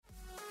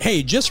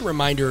Hey, just a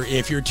reminder,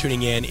 if you're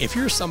tuning in, if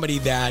you're somebody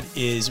that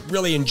is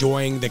really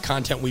enjoying the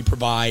content we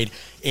provide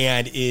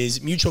and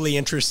is mutually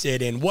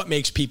interested in what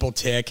makes people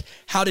tick,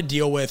 how to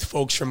deal with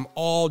folks from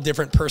all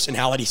different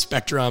personality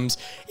spectrums,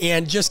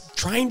 and just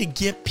trying to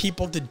get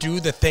people to do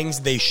the things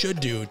they should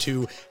do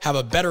to have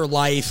a better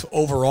life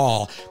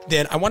overall,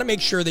 then I want to make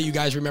sure that you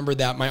guys remember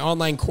that my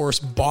online course,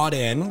 Bought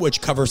In,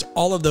 which covers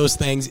all of those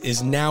things,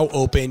 is now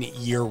open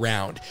year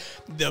round.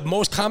 The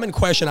most common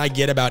question I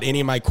get about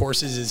any of my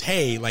courses is,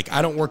 hey, like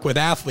I don't work with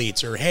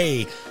athletes, or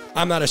hey,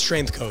 I'm not a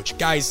strength coach.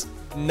 Guys,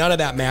 none of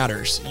that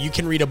matters. You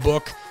can read a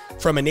book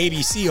from a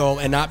Navy SEAL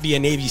and not be a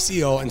Navy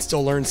SEAL and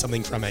still learn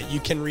something from it.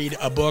 You can read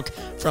a book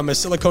from a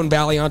Silicon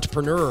Valley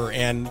entrepreneur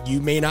and you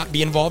may not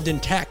be involved in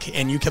tech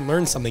and you can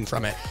learn something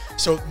from it.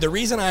 So the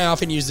reason I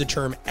often use the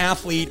term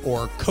athlete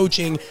or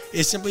coaching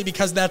is simply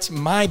because that's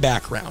my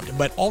background.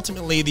 But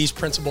ultimately, these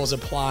principles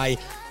apply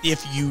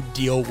if you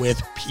deal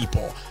with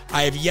people.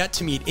 I have yet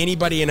to meet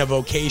anybody in a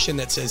vocation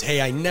that says, hey,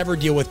 I never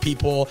deal with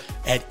people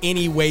in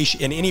any way,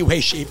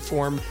 shape,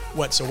 form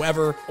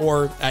whatsoever,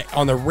 or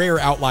on the rare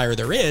outlier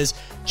there is,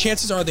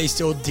 chances are they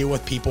still deal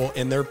with people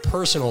in their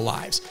personal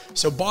lives.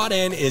 So Bought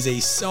In is a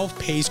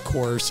self-paced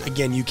course.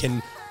 Again, you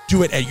can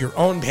do it at your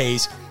own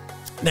pace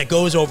that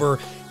goes over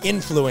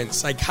influence,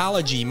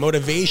 psychology,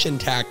 motivation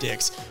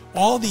tactics,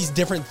 all these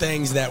different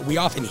things that we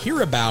often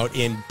hear about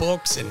in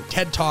books and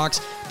TED Talks,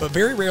 but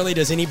very rarely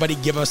does anybody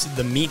give us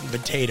the meat and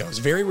potatoes.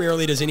 Very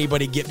rarely does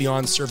anybody get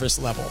beyond surface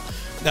level.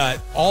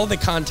 All the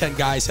content,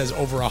 guys, has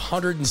over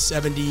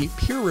 170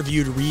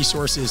 peer-reviewed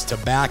resources to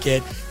back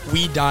it.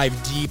 We dive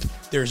deep.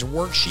 There's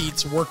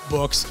worksheets,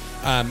 workbooks.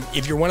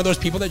 If you're one of those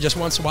people that just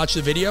wants to watch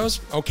the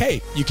videos,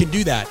 okay, you can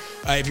do that.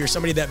 If you're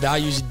somebody that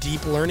values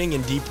deep learning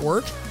and deep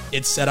work,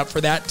 it's set up for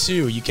that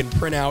too. You can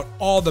print out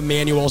all the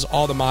manuals,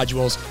 all the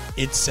modules,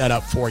 it's set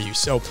up for you.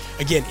 So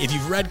again, if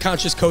you've read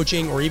Conscious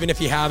Coaching, or even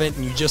if you haven't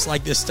and you just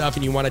like this stuff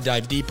and you want to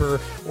dive deeper,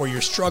 or you're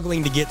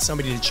struggling to get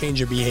somebody to change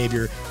your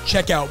behavior,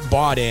 check out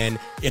Bought In.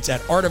 It's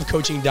at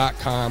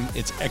artofcoaching.com.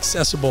 It's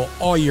accessible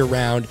all year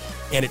round.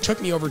 And it took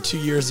me over 2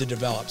 years to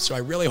develop. So I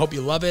really hope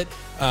you love it.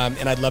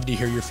 And I'd love to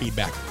hear your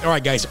feedback. All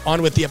right, guys,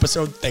 on with the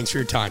episode. Thanks for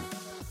your time.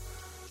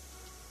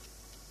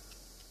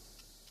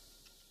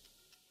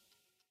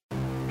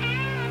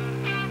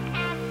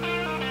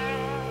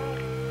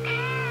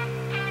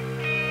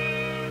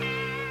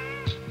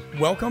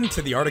 Welcome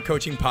to the Art of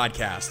Coaching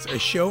podcast, a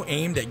show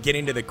aimed at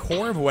getting to the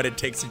core of what it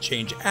takes to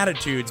change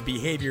attitudes,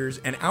 behaviors,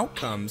 and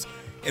outcomes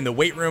in the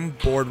weight room,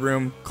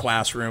 boardroom,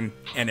 classroom,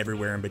 and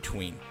everywhere in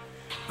between.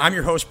 I'm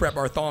your host, Brett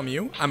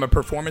Bartholomew. I'm a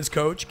performance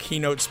coach,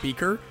 keynote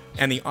speaker,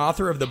 and the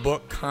author of the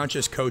book,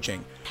 Conscious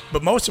Coaching.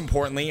 But most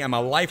importantly, I'm a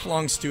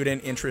lifelong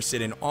student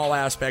interested in all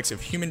aspects of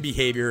human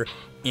behavior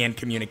and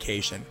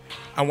communication.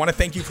 I want to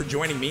thank you for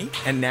joining me,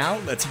 and now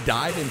let's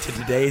dive into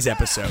today's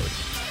episode.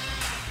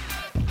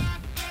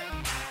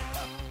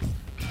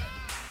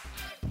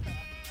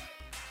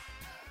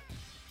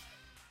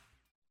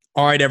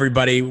 All right,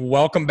 everybody,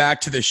 welcome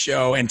back to the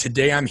show. And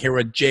today I'm here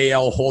with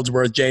JL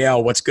Holdsworth.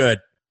 JL, what's good?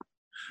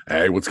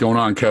 Hey, what's going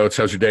on, Coach?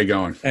 How's your day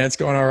going? It's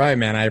going all right,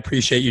 man. I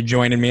appreciate you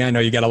joining me. I know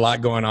you got a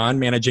lot going on.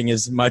 Managing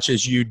as much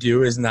as you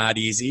do is not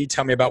easy.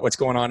 Tell me about what's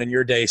going on in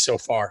your day so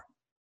far.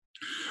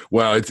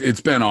 Well,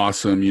 it's been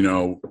awesome. You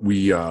know,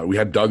 we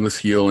had Douglas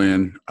Heel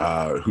in,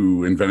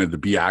 who invented the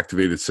Be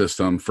Activated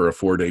system for a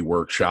 4-day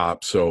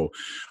workshop. So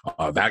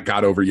that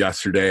got over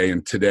yesterday,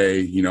 and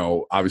today, you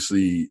know,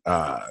 obviously,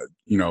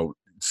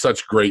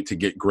 such great to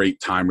get great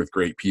time with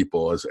great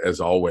people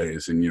as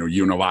always. And,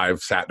 you and I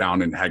have sat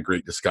down and had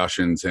great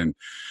discussions. And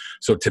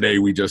so today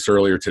we just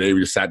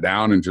sat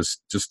down and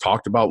just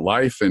talked about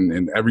life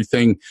and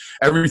everything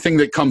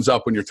that comes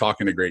up when you're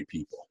talking to great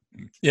people.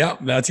 Yeah,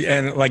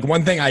 and like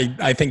one thing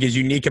I think is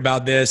unique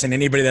about this, and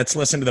anybody that's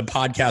listened to the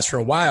podcast for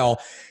a while,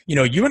 you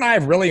know, you and I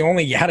have really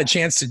only had a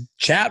chance to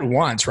chat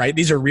once, right?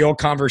 These are real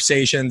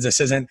conversations.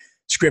 This isn't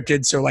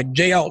scripted. So like,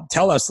 JL,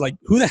 tell us, like,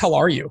 who the hell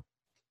are you?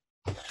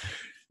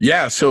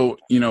 Yeah. So,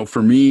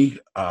 for me,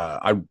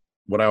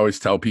 what I always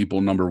tell people,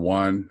 number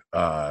one,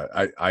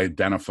 I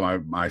identify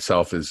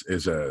myself as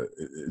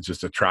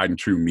just a tried and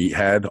true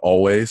meathead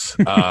always.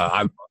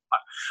 I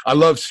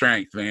love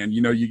strength, man.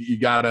 You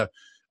gotta,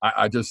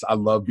 I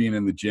love being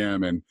in the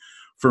gym. And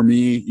for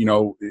me,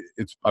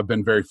 I've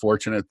been very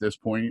fortunate at this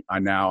point. I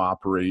now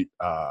operate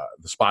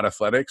the Spot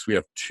Athletics. We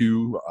have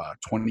two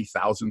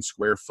 20,000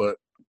 square foot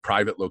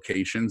private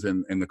locations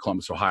in the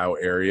Columbus, Ohio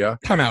area.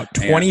 Time out,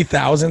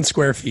 20,000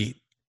 square feet.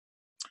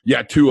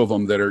 Yeah, two of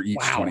them that are each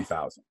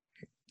 20,000.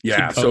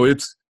 Yeah, so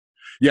it's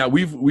I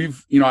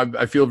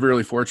feel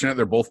really fortunate.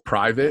 They're both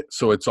private,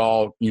 so it's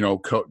all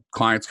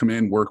clients come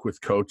in, work with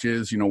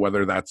coaches,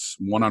 whether that's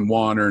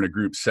one-on-one or in a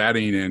group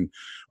setting, and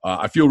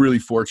I feel really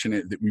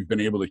fortunate that we've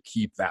been able to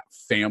keep that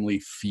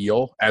family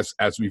feel as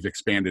we've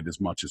expanded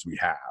as much as we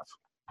have.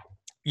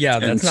 Yeah,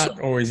 that's not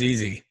always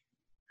easy.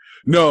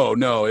 No.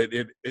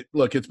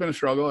 Look, it's been a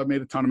struggle. I've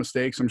made a ton of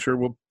mistakes. I'm sure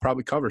we'll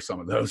probably cover some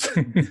of those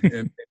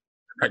in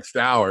next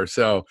hour.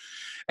 So,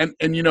 and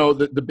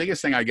the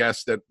biggest thing I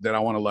guess that I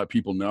want to let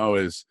people know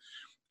is,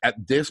 at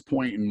this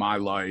point in my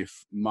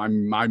life, my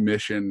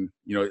mission,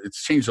 you know,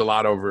 it's changed a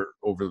lot over,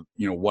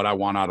 you know, what I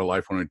want out of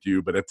life, what I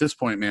do. But at this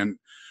point, man,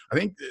 I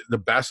think the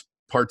best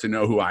part to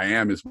know who I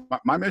am is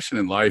my mission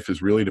in life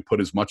is really to put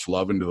as much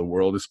love into the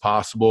world as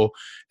possible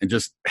and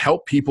just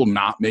help people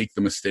not make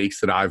the mistakes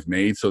that I've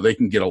made so they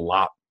can get a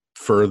lot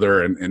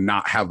further and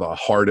not have the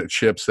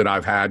hardships that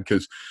I've had.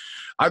 Cause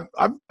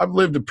I've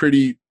lived a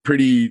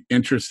pretty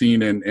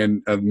interesting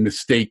and a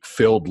mistake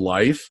filled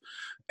life.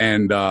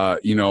 And,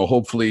 you know,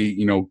 hopefully,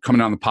 you know,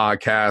 coming on the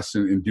podcast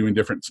and doing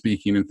different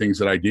speaking and things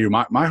that I do,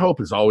 my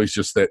hope is always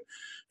just that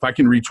if I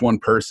can reach one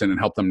person and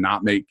help them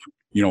not make,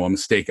 you know, a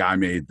mistake I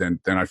made, then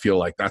I feel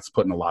like that's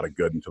putting a lot of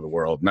good into the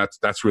world. And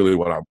that's really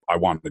what I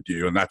wanted to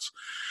do. And that's,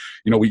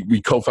 you know, we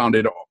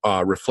co-founded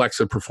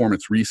Reflexive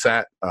Performance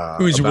Reset.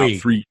 Who's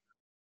we?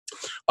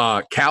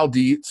 Cal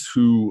Dietz,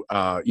 who,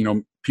 you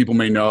know, people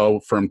may know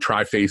from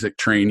triphasic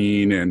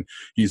training, and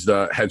he's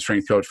the head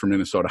strength coach for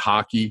Minnesota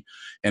hockey.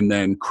 And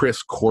then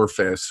Chris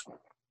Corfus,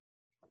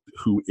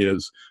 who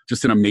is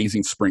just an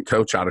amazing sprint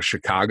coach out of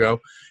Chicago.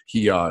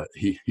 He's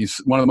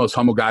one of the most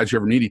humble guys you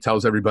ever meet. He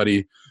tells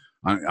everybody,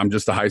 I'm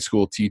just a high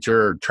school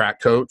teacher or track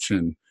coach.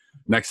 And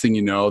next thing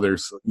you know,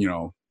 there's, you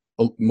know,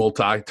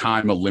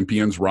 multi-time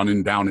Olympians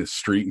running down his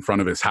street in front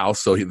of his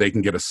house so they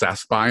can get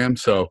assessed by him.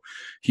 So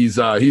he's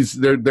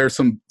there's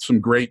some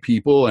great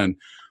people, and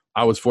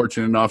I was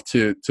fortunate enough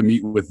to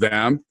meet with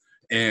them.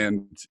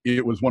 And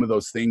it was one of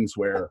those things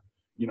where,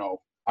 you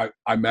know,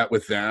 I met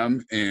with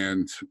them,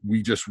 and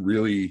we just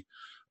really,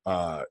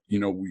 you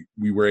know,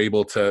 we were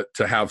able to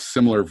have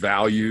similar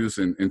values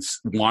and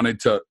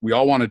we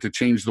all wanted to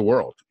change the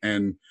world.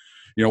 And,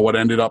 you know, what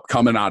ended up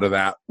coming out of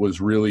that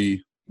was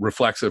really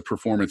Reflexive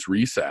Performance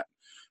Reset.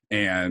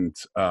 And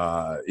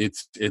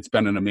it's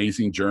been an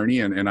amazing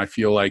journey. And I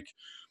feel like,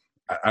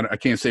 I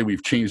can't say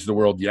we've changed the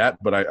world yet,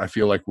 but I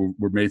feel like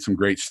we've made some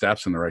great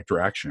steps in the right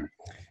direction.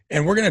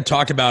 And we're going to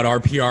talk about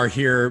RPR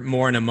here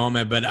more in a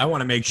moment, but I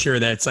want to make sure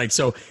that it's like,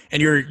 so, and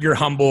you're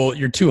humble,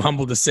 you're too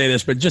humble to say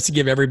this, but just to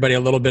give everybody a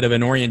little bit of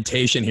an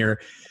orientation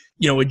here,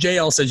 you know, when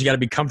JL says you got to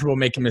be comfortable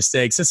making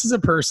mistakes, this is a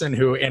person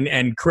who,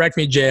 and correct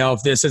me, JL,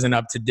 if this isn't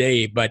up to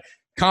date, but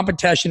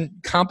competition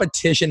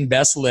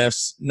best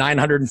lifts,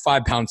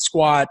 905 pound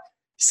squat,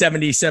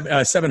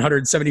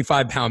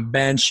 775 pound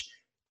bench,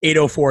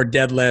 804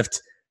 deadlift.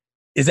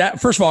 Is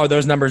that, first of all, are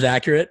those numbers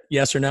accurate?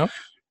 Yes or no?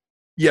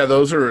 Yeah,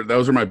 those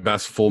are my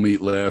best full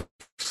meet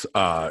lifts.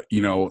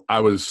 You know,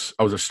 I was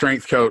a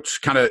strength coach,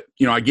 kind of,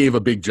 you know, I gave a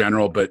big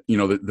general, but, you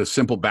know, the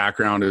simple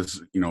background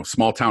is, you know,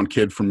 small town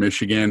kid from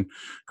Michigan,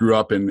 grew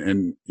up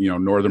in, you know,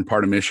 northern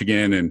part of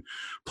Michigan, and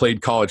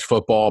played college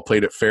football,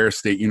 played at Ferris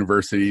State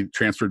University,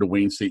 transferred to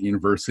Wayne State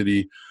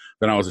University.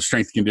 Then I was a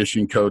strength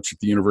conditioning coach at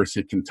the University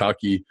of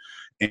Kentucky.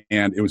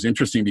 And it was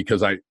interesting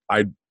because I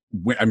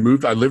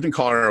lived in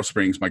Colorado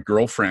Springs. My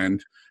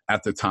girlfriend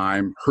at the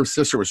time, her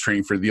sister was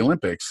training for the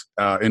Olympics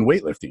in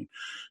weightlifting.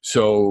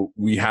 So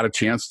we had a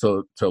chance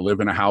to live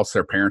in a house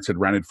their parents had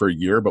rented for a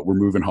year, but we're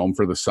moving home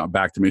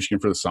back to Michigan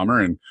for the summer,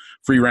 and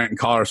free rent in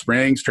Colorado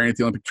Springs, train at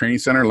the Olympic Training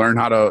Center, learn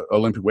how to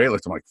Olympic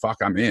weightlift. I'm like, fuck,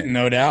 I'm in.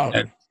 No doubt.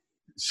 And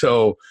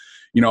so,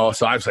 you know,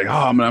 so I was like, oh,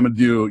 I'm going to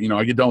do, you know,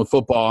 I get done with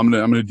football. I'm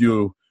going to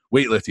do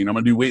weightlifting. I'm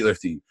going to do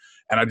weightlifting.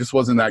 And I just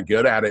wasn't that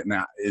good at it.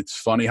 And it's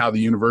funny how the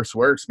universe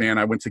works, man.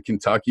 I went to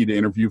Kentucky to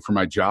interview for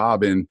my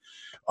job, and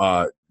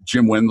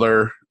Jim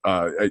Wendler,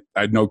 I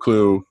had no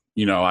clue,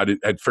 you know,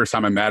 at first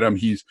time I met him,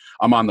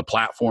 I'm on the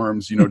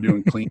platforms, you know,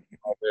 doing clean and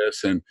all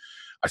this. And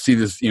I see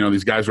this, you know,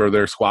 these guys were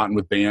there squatting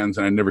with bands,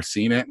 and I'd never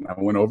seen it. And I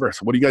went over, I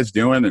said, what are you guys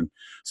doing? And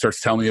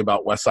starts telling me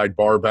about Westside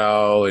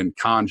Barbell and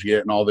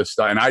Conjugate and all this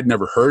stuff. And I'd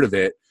never heard of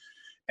it.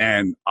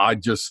 And I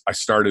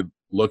started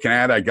looking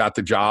at it. I got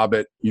the job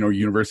at, you know,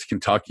 University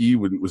of Kentucky,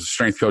 was a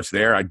strength coach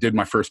there. I did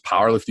my first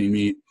powerlifting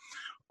meet.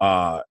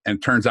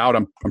 And turns out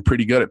I'm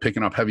pretty good at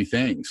picking up heavy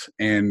things.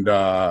 And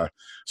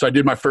so I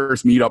did my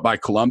first meet up by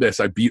Columbus.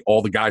 I beat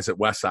all the guys at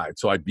Westside.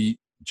 So I beat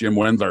Jim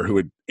Wendler, who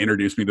had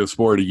introduced me to the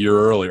sport a year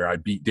earlier. I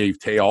beat Dave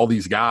Tay, all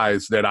these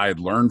guys that I had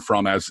learned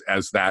from as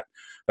that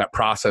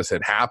process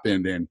had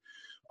happened. And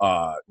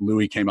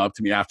Louis came up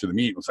to me after the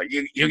meet and was like,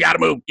 you got to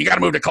move. You got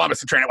to move to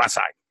Columbus and train at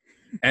Westside.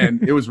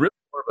 And it was really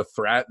more of a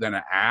threat than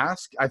an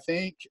ask, I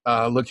think,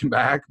 looking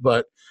back.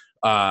 But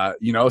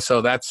you know,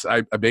 so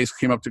I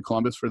basically came up to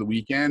Columbus for the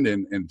weekend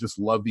and just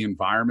loved the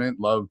environment,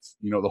 loved,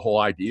 you know, the whole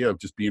idea of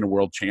just being a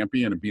world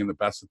champion and being the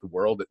best at the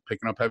world at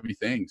picking up heavy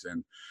things.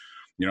 And,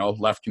 you know,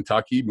 left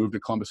Kentucky, moved to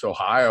Columbus,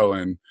 Ohio,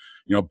 and,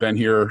 you know, been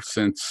here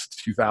since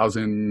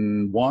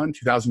 2001,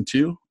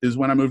 2002 is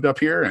when I moved up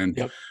here. And,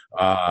 yep.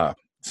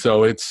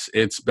 So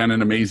it's been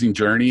an amazing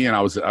journey. And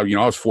I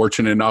was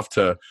fortunate enough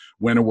to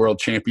win a world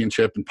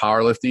championship in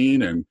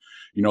powerlifting. And,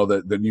 you know,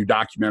 the new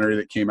documentary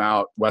that came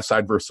out,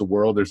 Westside versus the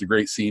World, there's a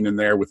great scene in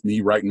there with me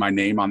writing my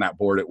name on that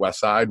board at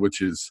Westside,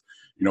 which is,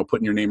 you know,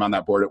 putting your name on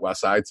that board at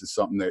Westside is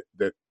something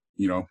that,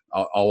 you know,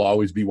 I'll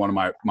always be one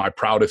of my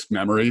proudest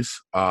memories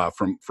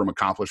from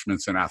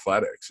accomplishments in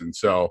athletics. And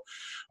so,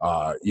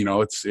 you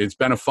know, it's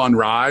been a fun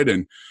ride.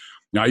 And,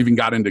 I even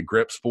got into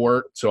grip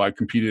sport. So I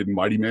competed in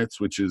Mighty Mitts,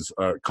 which is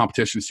a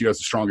competition to see who has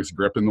the strongest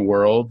grip in the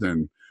world.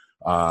 And,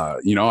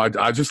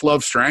 I just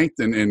love strength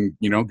and,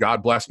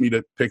 God blessed me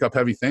to pick up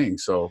heavy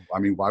things. So, I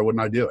mean, why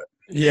wouldn't I do it?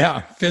 Yeah,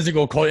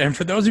 physical culture. And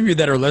for those of you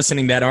that are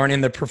listening that aren't in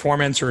the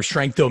performance or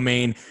strength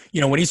domain,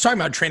 when he's talking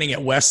about training at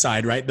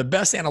Westside, right? The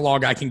best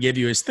analog I can give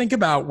you is think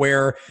about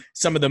where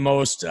some of the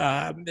most,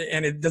 and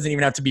it doesn't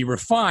even have to be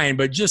refined,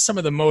 but just some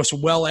of the most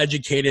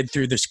well-educated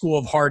through the school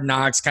of hard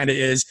knocks kind of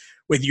is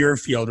with your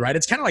field, right?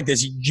 It's kind of like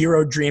this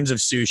Jiro Dreams of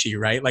sushi,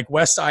 right? Like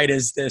Westside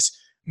is this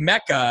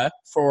mecca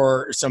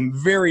for some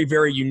very,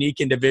 very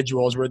unique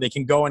individuals where they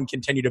can go and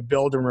continue to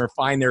build and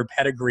refine their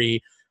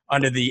pedigree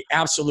under the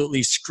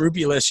absolutely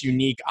scrupulous,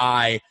 unique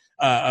eye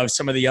of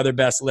some of the other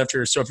best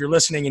lifters. So if you're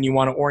listening and you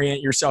want to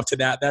orient yourself to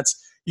that,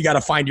 you got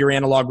to find your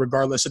analog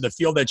regardless of the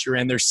field that you're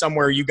in. There's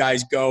somewhere you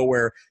guys go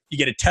where you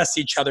get to test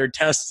each other,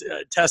 test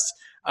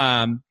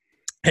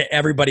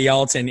everybody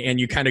else, and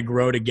you kind of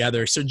grow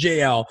together. So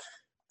JL,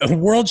 a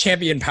world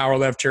champion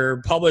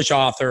powerlifter, published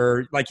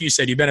author, like you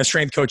said, you've been a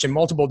strength coach in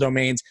multiple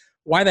domains.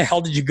 Why the hell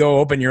did you go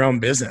open your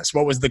own business?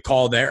 What was the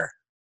call there?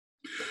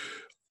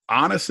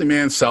 Honestly,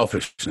 man,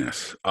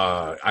 selfishness.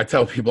 I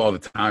tell people all the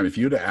time, if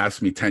you'd have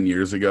asked me 10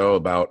 years ago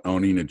about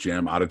owning a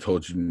gym, I'd have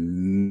told you,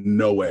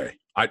 no way.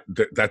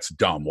 That's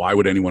dumb. Why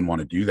would anyone want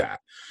to do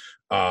that?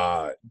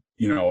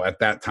 At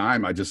that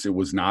time, it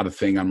was not a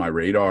thing on my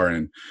radar.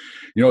 And,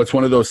 it's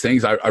one of those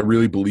things I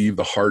really believe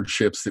the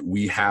hardships that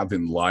we have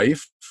in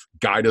life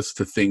guide us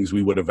to things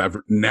we would have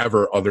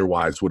never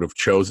otherwise would have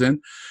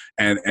chosen.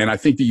 And I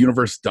think the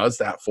universe does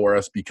that for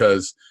us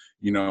because,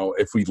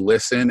 if we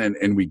listen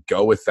and we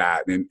go with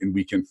that and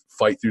we can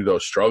fight through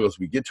those struggles,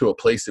 we get to a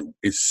place that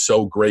is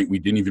so great we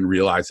didn't even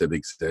realize it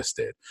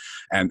existed.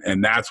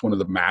 And that's one of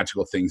the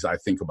magical things I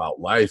think about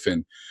life.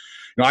 And,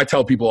 I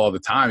tell people all the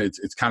time,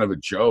 it's kind of a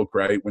joke,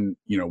 right? When,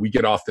 we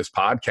get off this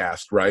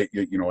podcast, right?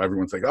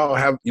 Everyone's like, oh,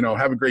 have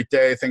a great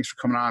day. Thanks for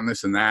coming on,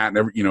 this and that.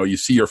 And you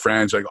see your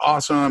friends like,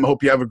 awesome.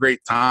 Hope you have a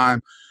great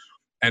time.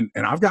 And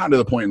I've gotten to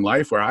the point in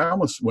life where I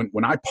almost,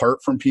 when I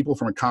part from people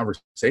from a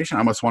conversation, I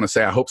almost want to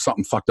say, I hope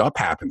something fucked up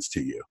happens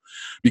to you,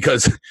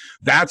 because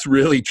that's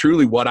really,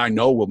 truly what I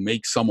know will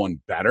make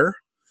someone better.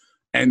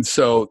 And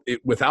so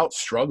without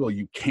struggle,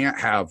 you can't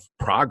have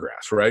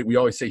progress, right? We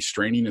always say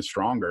straining is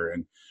stronger.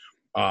 And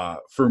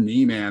for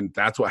me, man,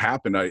 that's what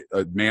happened.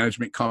 A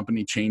management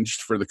company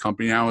changed for the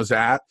company I was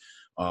at.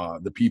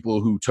 The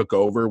people who took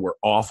over were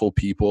awful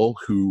people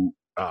who,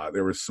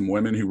 there was some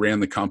women who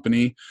ran the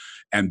company.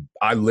 And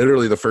I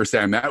literally, the first day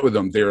I met with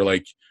them,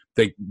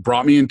 they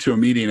brought me into a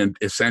meeting and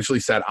essentially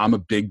said, I'm a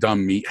big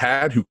dumb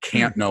meathead who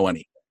can't know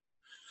anything.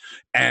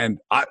 And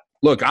I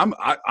am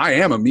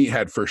a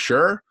meathead for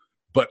sure,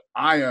 but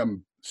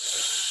I'm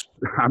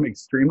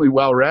extremely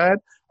well read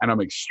and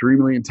I'm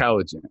extremely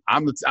intelligent.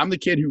 I'm the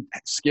kid who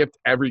skipped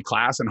every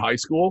class in high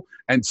school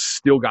and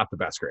still got the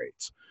best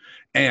grades.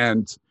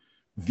 And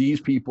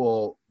these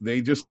people,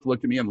 they just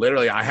looked at me and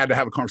literally I had to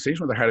have a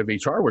conversation with the head of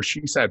HR where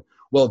she said,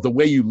 well, the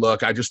way you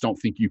look, I just don't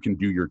think you can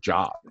do your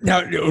job.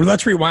 Now,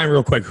 let's rewind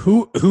real quick.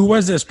 Who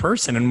was this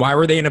person and why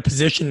were they in a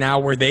position now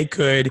where they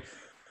could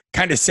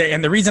kind of say,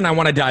 and the reason I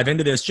want to dive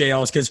into this,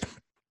 JL, is because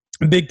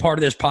a big part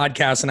of this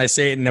podcast, and I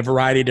say it in a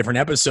variety of different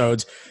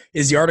episodes,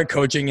 is the art of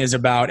coaching is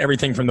about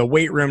everything from the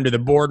weight room to the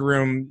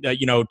boardroom,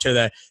 to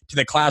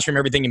the classroom,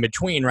 everything in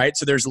between, right?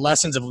 So there's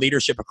lessons of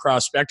leadership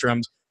across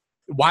spectrums.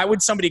 Why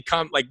would somebody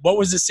come, like, what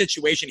was the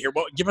situation here?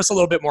 Well, give us a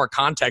little bit more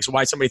context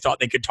why somebody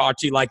thought they could talk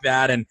to you like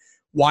that and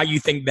why you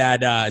think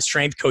that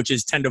strength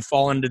coaches tend to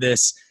fall into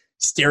this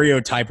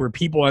stereotype where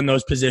people in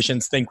those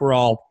positions think we're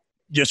all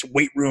just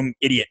weight room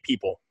idiot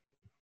people.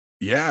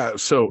 Yeah.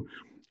 So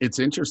it's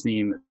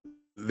interesting.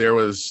 There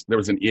was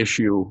an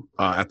issue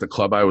at the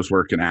club I was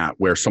working at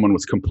where someone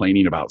was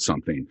complaining about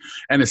something,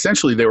 and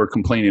essentially they were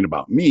complaining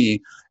about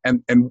me.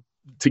 And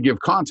to give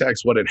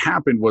context, what had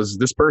happened was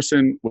this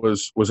person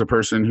was a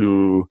person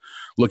who,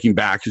 looking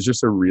back, is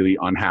just a really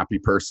unhappy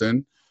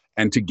person.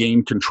 And to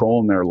gain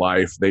control in their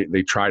life,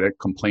 they try to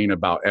complain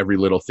about every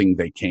little thing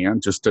they can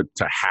just to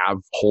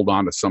hold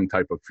on to some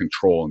type of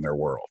control in their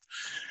world.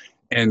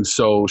 And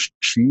so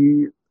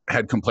she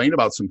had complained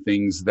about some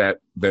things that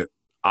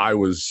I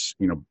was,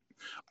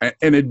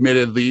 and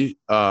admittedly,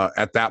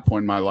 at that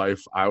point in my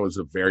life, I was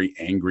a very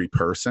angry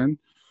person.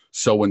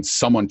 So when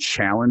someone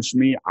challenged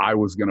me, I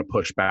was going to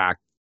push back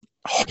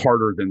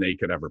harder than they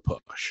could ever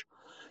push.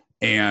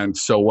 And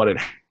so what had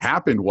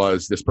happened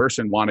was this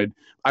person wanted,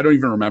 I don't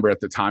even remember at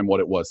the time what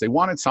it was. They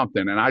wanted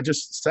something. And I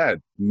just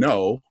said,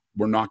 no,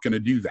 we're not going to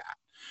do that.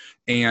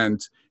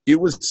 And it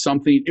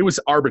was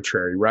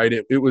arbitrary, right?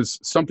 It was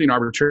something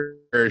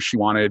arbitrary she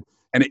wanted.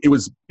 And it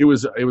was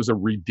a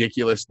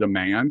ridiculous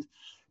demand.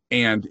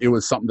 And it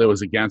was something that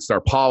was against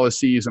our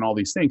policies and all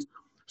these things.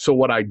 So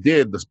what I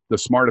did, the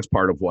smartest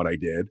part of what I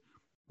did,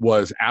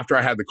 was after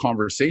I had the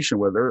conversation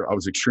with her, I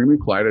was extremely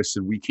polite. I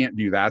said, we can't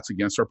do that. It's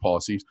against our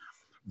policies.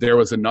 There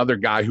was another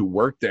guy who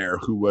worked there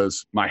who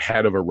was my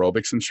head of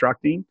aerobics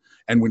instructing.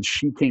 And when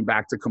she came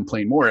back to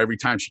complain more, every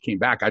time she came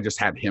back, I just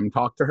had him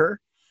talk to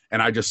her.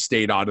 And I just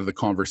stayed out of the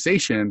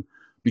conversation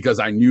because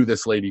I knew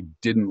this lady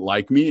didn't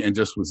like me and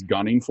just was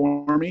gunning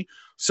for me.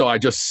 So I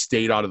just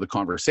stayed out of the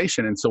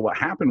conversation. And so what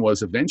happened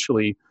was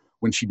eventually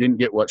when she didn't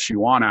get what she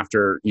wanted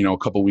after, a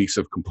couple of weeks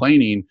of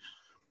complaining,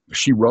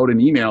 she wrote an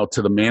email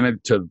to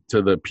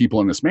to the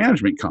people in this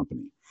management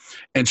company.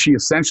 And she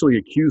essentially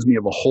accused me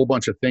of a whole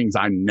bunch of things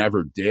I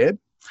never did.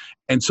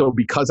 And so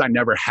because I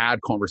never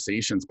had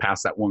conversations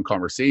past that one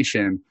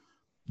conversation,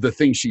 the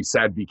things she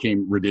said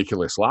became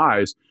ridiculous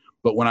lies.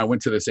 But when I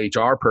went to this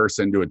HR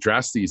person to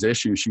address these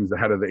issues, she was the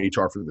head of the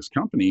HR for this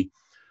company.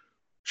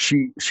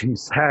 She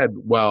said,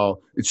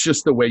 well, it's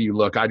just the way you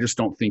look. I just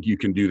don't think you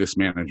can do this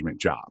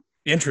management job.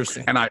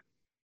 Interesting.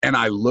 And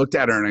I looked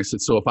at her and I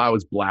said, so if I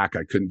was black,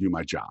 I couldn't do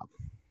my job.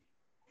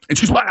 And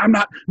she's like,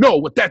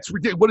 that's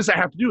ridiculous. What does that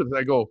have to do with it?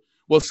 I go,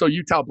 well, so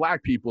you tell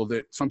black people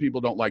that some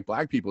people don't like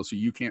black people, so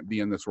you can't be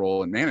in this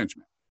role in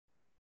management.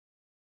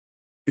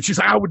 And she's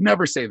like, I would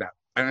never say that.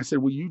 And I said,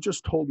 well, you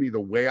just told me the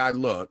way I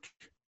look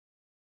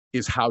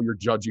is how you're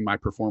judging my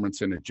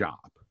performance in a job.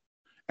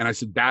 And I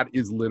said, that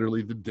is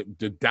literally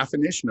the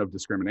definition of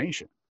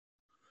discrimination.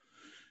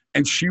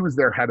 And she was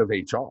their head of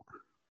HR.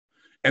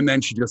 And then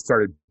she just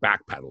started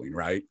backpedaling,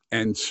 right?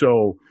 And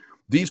so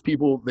these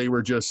people, it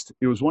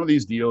was one of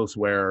these deals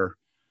where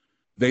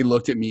they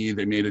looked at me,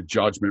 they made a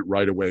judgment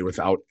right away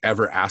without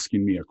ever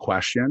asking me a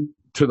question,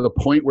 to the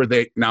point where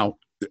now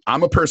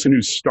I'm a person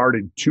who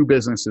started 2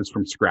 businesses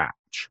from scratch.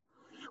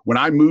 When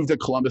I moved to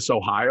Columbus,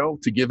 Ohio,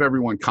 to give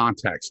everyone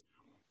context,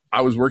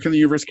 I was working at the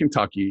University of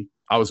Kentucky.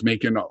 I was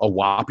making a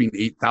whopping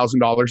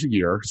 $8,000 a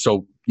year.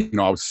 So,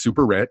 I was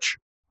super rich.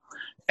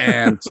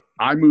 And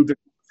I moved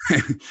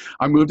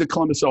to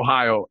Columbus,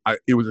 Ohio.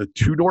 It was a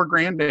 2-door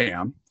Grand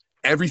Am.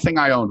 Everything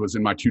I owned was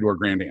in my 2-door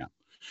Grand Am.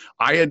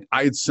 I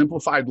had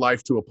simplified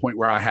life to a point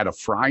where I had a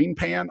frying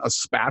pan, a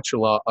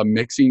spatula, a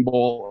mixing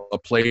bowl, a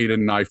plate, a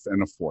knife,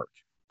 and a fork.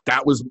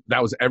 That was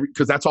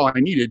because that's all I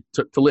needed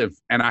to live.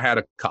 And I had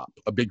a cup,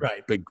 a big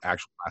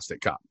actual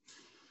plastic cup.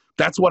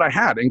 That's what I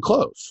had in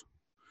clothes.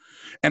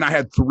 And I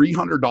had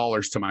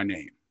 $300 to my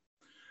name.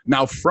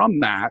 Now from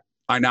that,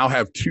 I now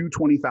have 2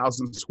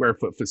 20,000 square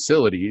foot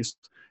facilities,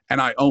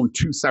 and I own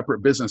 2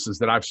 separate businesses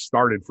that I've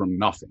started from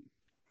nothing.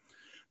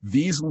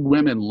 These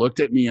women looked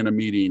at me in a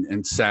meeting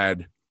and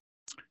said,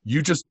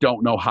 you just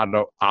don't know how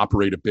to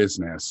operate a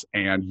business,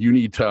 and you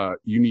need to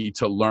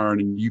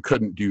learn, and you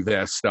couldn't do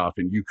this stuff,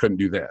 and you couldn't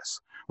do this,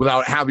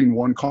 without having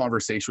one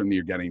conversation with me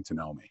or getting to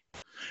know me.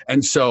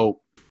 And so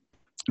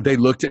they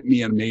looked at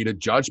me and made a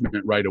judgment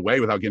right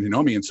away without getting to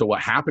know me. And so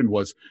what happened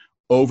was,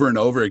 over and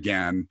over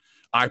again,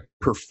 I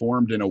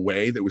performed in a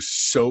way that was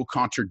so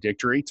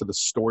contradictory to the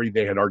story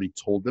they had already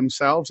told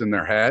themselves in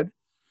their head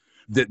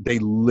that they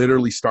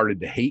literally started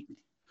to hate me.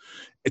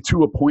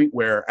 To a point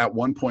where at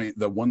one point,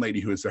 the one lady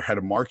who was their head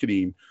of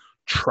marketing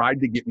tried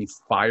to get me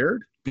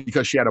fired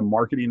because she had a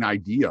marketing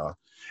idea.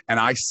 And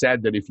I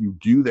said that if you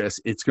do this,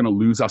 it's going to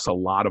lose us a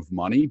lot of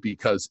money,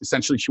 because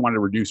essentially she wanted to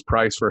reduce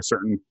price for a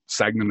certain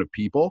segment of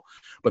people,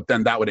 but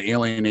then that would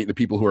alienate the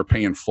people who are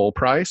paying full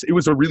price. It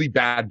was a really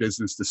bad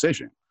business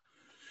decision.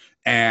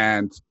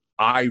 And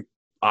I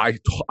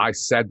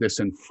said this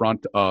in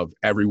front of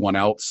everyone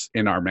else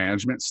in our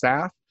management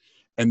staff.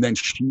 And then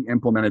she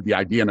implemented the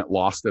idea, and it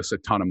lost us a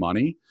ton of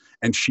money.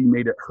 And she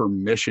made it her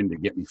mission to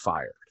get me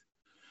fired.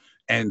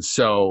 And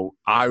so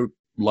I,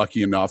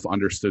 lucky enough,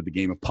 understood the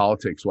game of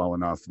politics well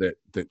enough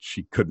that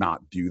she could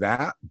not do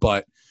that.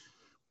 But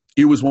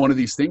it was one of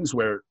these things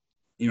where,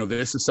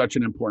 this is such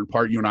an important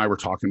part. You and I were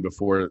talking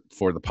before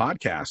for the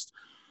podcast.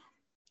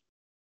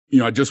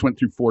 I just went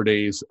through 4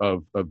 days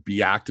of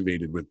Be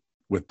Activated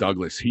with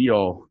Douglas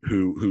Heel,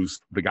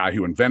 who's the guy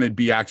who invented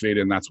Be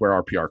Activated, and that's where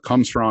RPR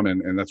comes from,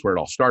 and that's where it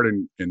all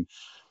started. And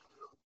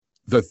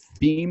the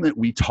theme that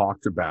we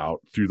talked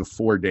about through the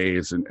 4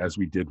 days, and as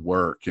we did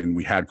work and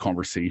we had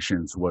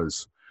conversations,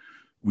 was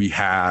we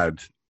had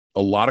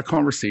a lot of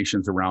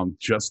conversations around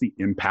just the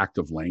impact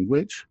of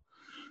language.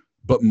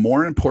 But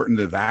more important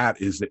to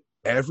that is that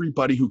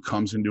everybody who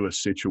comes into a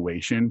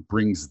situation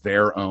brings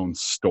their own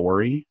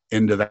story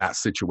into that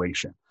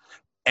situation.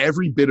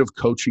 Every bit of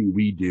coaching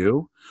we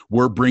do,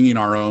 we're bringing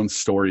our own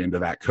story into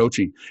that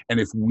coaching. And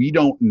if we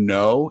don't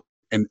know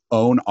and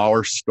own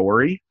our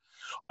story,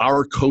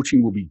 our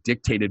coaching will be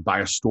dictated by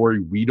a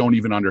story we don't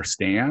even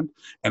understand.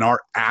 And our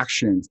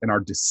actions and our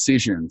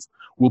decisions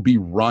will be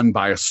run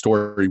by a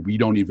story we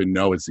don't even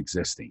know is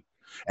existing.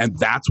 And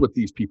that's what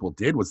these people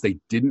did, was they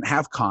didn't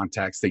have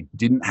context. They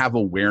didn't have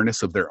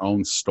awareness of their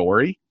own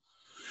story.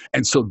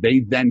 And so they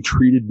then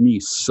treated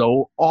me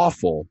so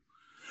awful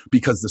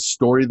because the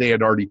story they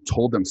had already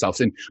told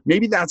themselves. And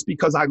maybe that's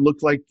because I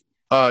looked like,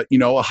 a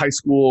high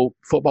school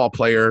football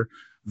player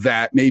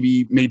that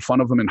maybe made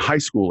fun of them in high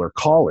school or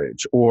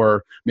college.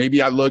 Or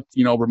maybe I looked,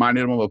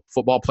 reminded them of a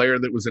football player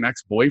that was an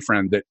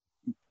ex-boyfriend that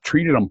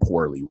treated them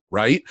poorly,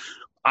 right?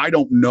 I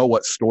don't know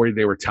what story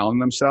they were telling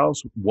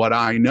themselves. What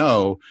I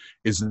know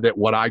is that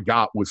what I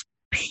got was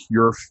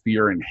pure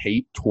fear and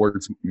hate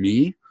towards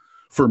me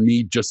for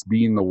me just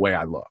being the way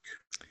I look.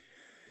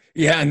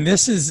 Yeah, and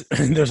this is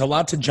there's a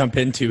lot to jump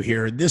into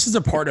here. This is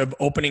a part of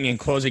opening and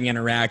closing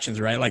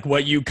interactions, right? Like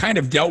what you kind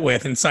of dealt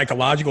with in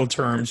psychological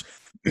terms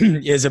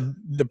is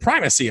the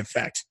primacy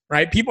effect,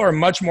 right? People are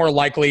much more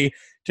likely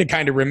to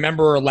kind of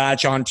remember or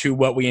latch onto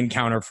what we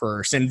encounter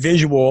first. And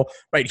visual,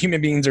 right?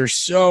 Human beings are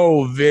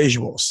so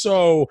visual,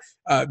 so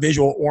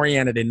visual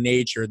oriented in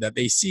nature that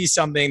they see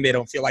something, they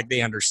don't feel like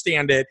they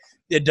understand it.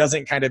 It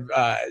doesn't kind of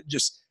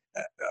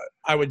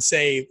I would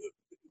say,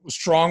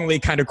 strongly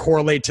kind of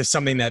correlate to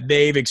something that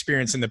they've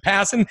experienced in the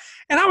past. And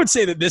I would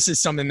say that this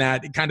is something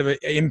that kind of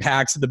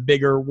impacts the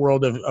bigger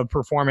world of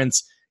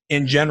performance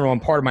in general.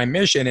 And part of my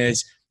mission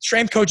is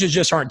strength coaches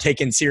just aren't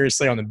taken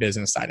seriously on the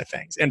business side of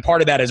things. And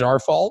part of that is our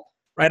fault,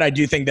 right? I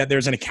do think that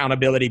there's an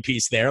accountability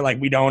piece there.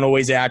 Like we don't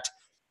always act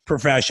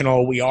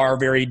professional. We are a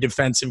very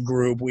defensive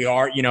group. We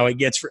are, it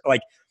gets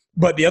like,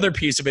 but the other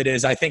piece of it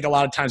is I think a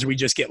lot of times we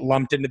just get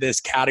lumped into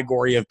this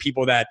category of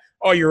people that,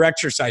 oh, you're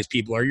exercise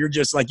people, or you're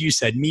just, like you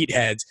said,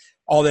 meatheads,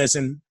 all this.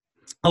 And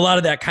a lot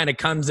of that kind of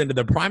comes into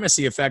the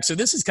primacy effect. So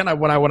this is kind of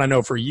what I want to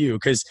know for you,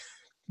 because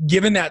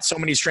given that so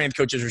many strength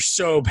coaches are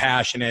so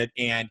passionate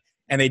and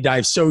they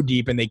dive so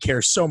deep and they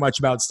care so much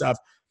about stuff,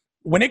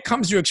 when it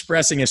comes to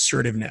expressing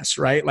assertiveness,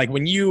 right? Like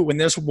when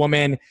this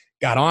woman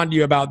got on to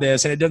you about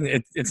this, and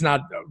it's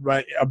not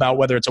right about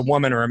whether it's a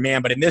woman or a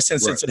man, but in this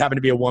instance, It happened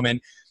to be a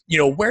woman.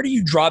 Where do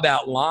you draw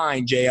that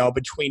line, JL,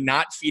 between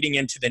not feeding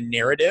into the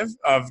narrative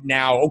of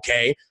now,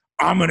 okay,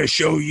 I'm going to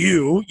show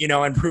you,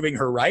 and proving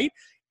her right,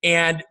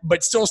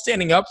 but still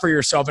standing up for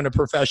yourself in a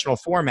professional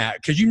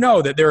format? Because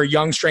that there are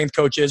young strength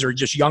coaches or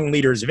just young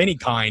leaders of any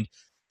kind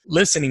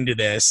listening to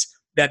this,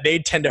 that they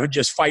tend to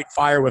just fight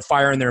fire with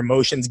fire and their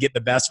emotions get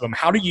the best of them.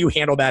 How do you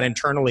handle that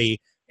internally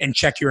and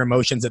check your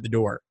emotions at the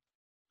door?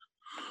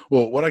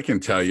 Well, what I can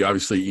tell you,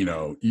 obviously,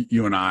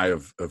 you and I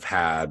have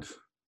had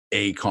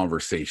a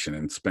conversation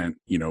and spent,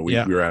 we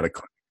were at a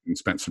clinic and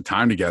spent some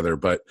time together,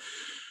 but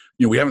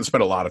we haven't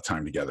spent a lot of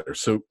time together.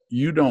 So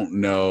you don't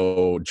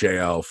know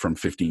JL from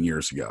 15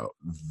 years ago.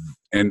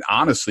 And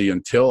honestly,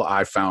 until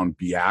I found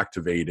Be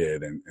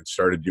Activated and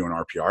started doing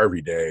RPR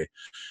every day,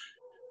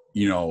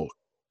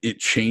 it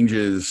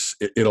changes,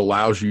 it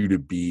allows you to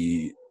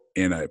be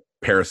in a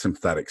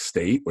parasympathetic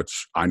state,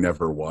 which I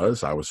never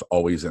was. I was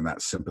always in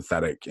that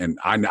sympathetic, and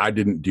I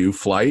didn't do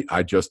flight.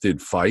 I just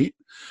did fight.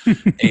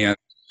 And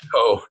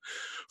so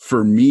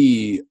for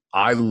me,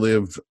 I've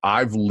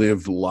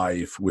lived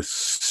life with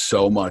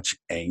so much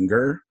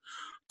anger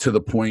to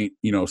the point,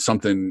 it's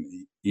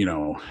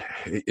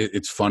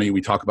funny.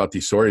 We talk about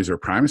these stories or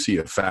primacy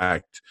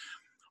effect.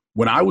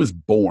 When I was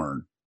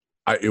born,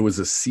 it was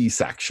a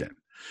C-section.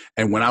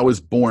 And when I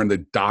was born, the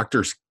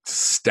doctors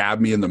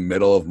stabbed me in the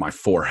middle of my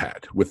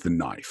forehead with the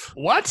knife.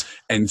 What?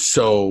 And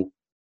so,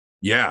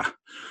 yeah.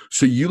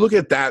 So you look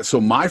at that.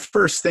 So my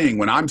first thing,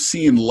 when I'm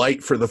seeing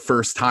light for the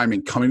first time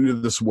and coming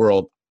into this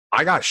world,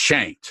 I got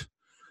shanked,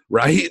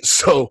 right?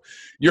 So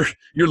you're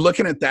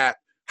looking at that.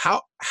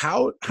 How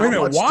much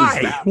why?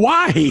 Does that,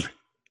 why?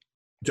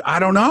 I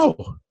don't know.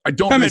 I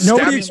don't know.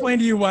 Nobody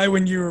explained to you why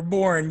when you were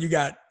born, you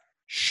got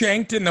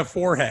shanked in the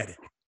forehead.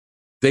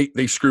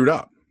 They screwed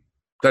up.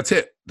 That's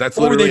it. That's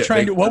what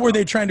literally what were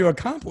they trying to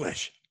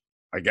accomplish?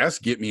 I guess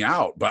get me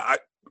out.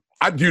 But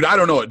dude, I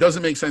don't know. It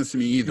doesn't make sense to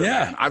me either.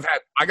 Yeah. Man.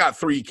 I got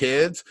 3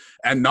 kids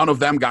and none of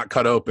them got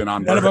cut open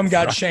on birth. None of them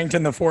got shanked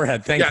in the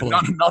forehead, thankfully.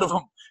 Yeah, none of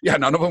them. Yeah,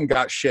 none of them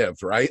got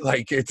shivved, right?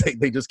 Like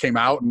they just came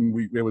out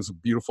and it was a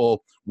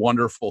beautiful,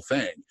 wonderful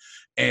thing.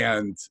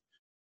 And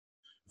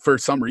for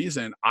some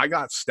reason, I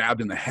got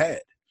stabbed in the head.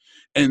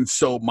 And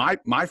so my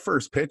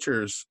first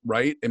pictures,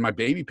 right, and my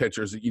baby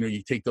pictures,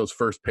 you take those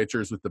first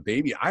pictures with the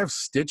baby, I have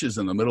stitches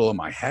in the middle of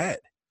my head,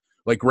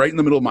 like right in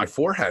the middle of my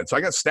forehead. So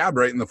I got stabbed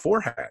right in the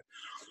forehead.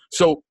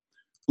 So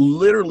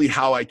literally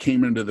how I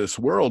came into this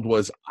world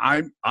was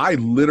I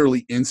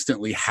literally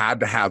instantly had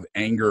to have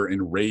anger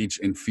and rage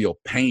and feel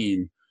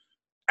pain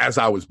as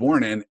I was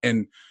born in.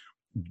 And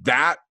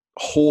that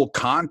whole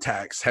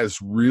context has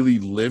really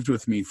lived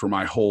with me for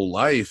my whole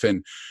life.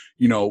 And,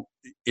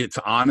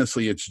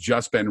 it's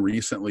just been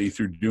recently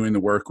through doing the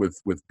work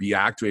with Be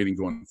Activating,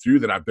 going through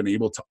that, I've been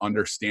able to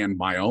understand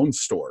my own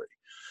story.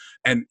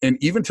 And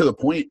even to the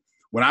point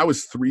when I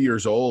was 3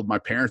 years old, my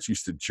parents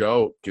used to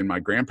joke, and my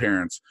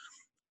grandparents,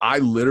 I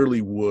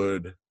literally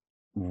would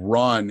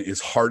run as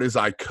hard as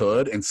I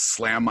could and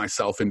slam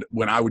myself in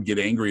when I would get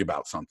angry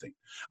about something.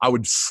 I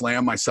would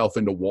slam myself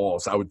into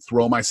walls. I would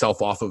throw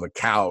myself off of a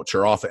couch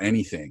or off of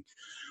anything.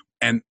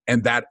 And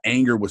that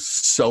anger was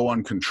so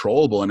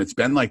uncontrollable. And it's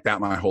been like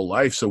that my whole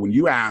life. So when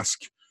you ask,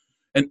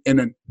 and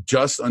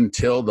just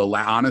until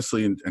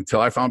until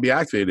I found Be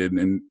Activated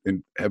and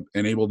have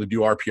been able to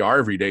do RPR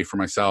every day for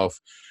myself,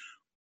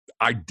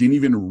 I didn't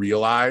even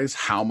realize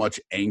how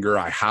much anger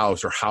I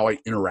housed or how I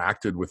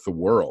interacted with the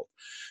world.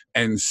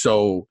 And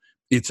so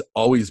it's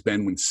always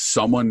been when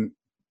someone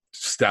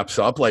steps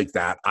up like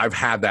that, I've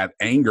had that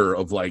anger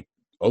of like,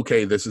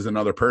 okay, this is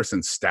another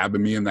person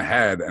stabbing me in the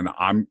head, and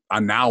I'm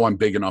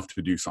big enough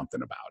to do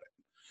something about it.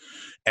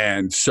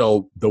 And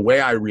so the way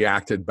I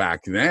reacted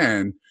back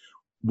then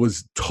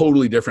was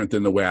totally different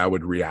than the way I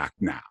would react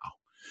now.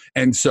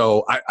 And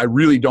so I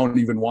really don't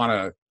even want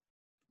to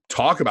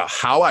talk about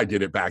how I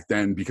did it back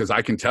then, because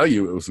I can tell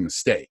you it was a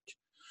mistake.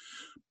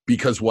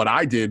 Because what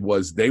I did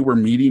was they were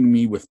meeting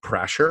me with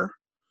pressure,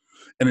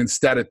 and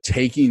instead of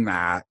taking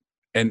that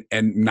and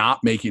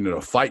not making it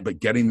a fight, but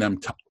getting them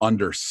to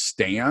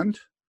understand,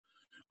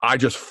 I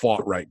just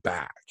fought right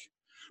back.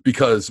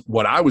 Because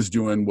what I was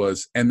doing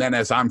was, and then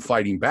as I'm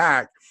fighting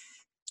back,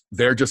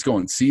 they're just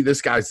going, see,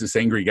 this guy's this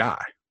angry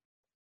guy.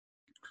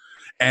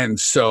 And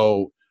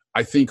so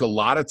I think a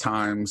lot of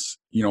times,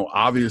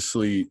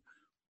 obviously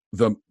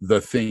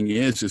the thing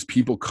is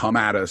people come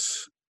at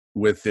us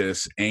with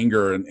this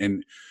anger,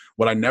 and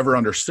what I never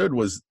understood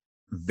was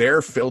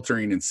they're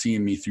filtering and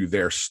seeing me through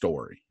their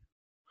story.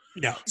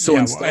 Yeah. So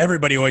well,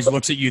 everybody always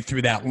looks at you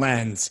through that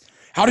lens.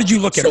 How did you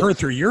look at her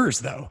through yours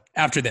though,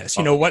 after this?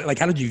 How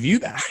did you view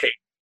that?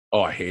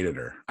 I hated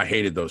her. I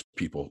hated those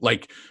people.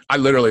 Like, I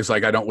literally was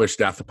like, I don't wish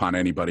death upon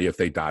anybody. If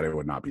they died, I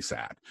would not be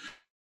sad.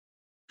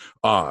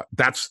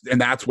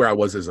 That's where I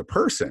was as a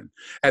person.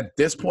 At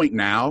this point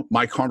now,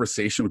 my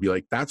conversation would be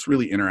like, that's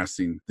really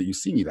interesting that you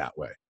see me that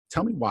way.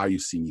 Tell me why you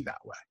see me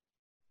that way.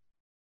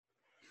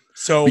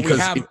 So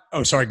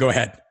go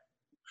ahead.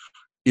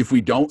 If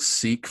we don't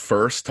seek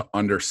first to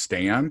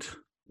understand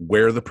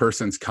where the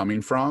person's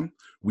coming from,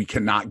 we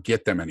cannot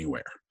get them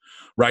anywhere,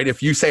 right?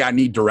 If you say I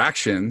need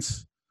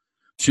directions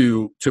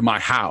to my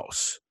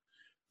house,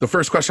 the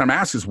first question I'm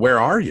asked is, where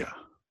are you?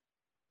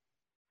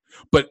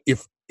 But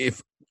if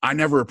I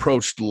never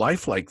approached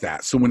life like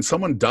that. So when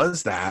someone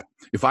does that,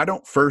 if I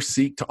don't first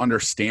seek to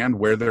understand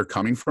where they're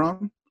coming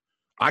from,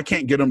 I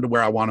can't get them to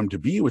where I want them to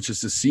be, which is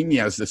to see me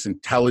as this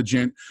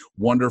intelligent,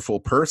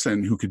 wonderful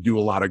person who could do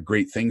a lot of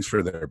great things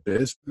for their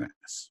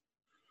business.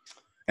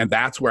 And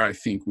that's where I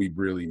think we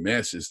really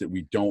miss, is that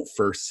we don't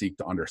first seek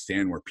to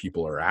understand where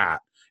people are at.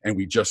 And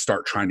we just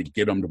start trying to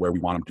get them to where we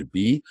want them to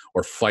be,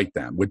 or fight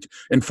them.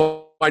 And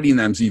fighting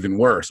them is even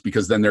worse,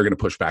 because then they're going to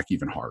push back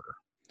even harder.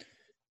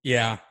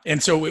 Yeah.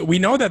 And so we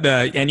know that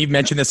and you've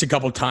mentioned this a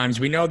couple of times,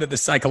 we know that the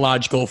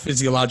psychological,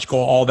 physiological,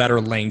 all that are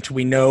linked.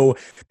 We know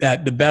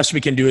that the best we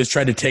can do is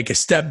try to take a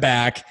step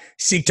back,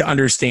 seek to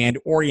understand,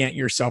 orient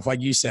yourself. Like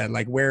you said,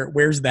 like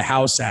where's the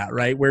house at,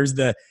 right?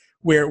 Where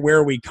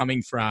are we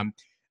coming from?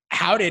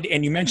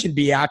 And you mentioned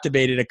be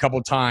activated a couple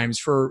of times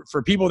for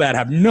people that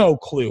have no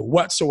clue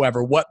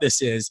whatsoever what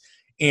this is.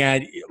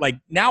 And like,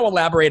 now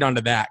elaborate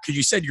onto that. Cause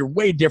you said you're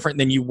way different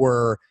than you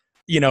were,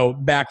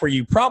 back where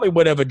you probably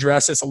would have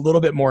addressed this a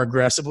little bit more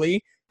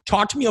aggressively.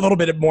 Talk to me a little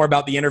bit more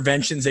about the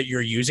interventions that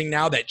you're using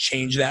now that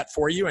change that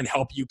for you and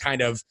help you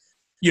kind of,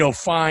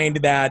 find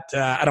that,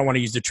 I don't want to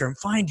use the term,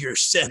 find your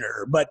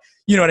center, but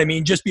you know what I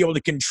mean? Just be able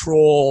to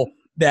control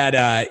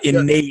that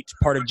innate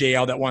part of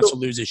JL that wants to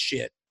lose his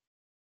shit.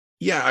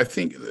 Yeah, I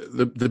think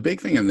the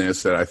big thing in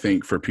this that I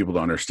think for people to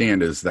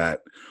understand is that,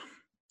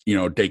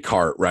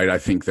 Descartes, right? I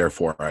think,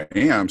 therefore I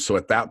am. So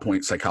at that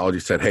point, psychology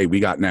said, hey, we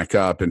got neck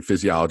up, and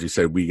physiology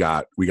said we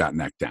got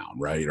neck down,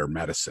 right? Or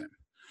medicine.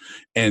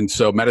 And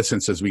so medicine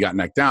says we got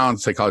neck down,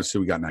 psychology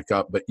said we got neck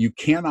up, but you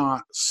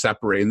cannot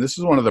separate. And this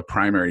is one of the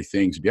primary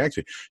things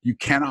you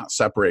cannot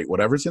separate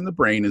whatever's in the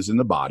brain is in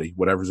the body,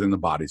 whatever's in the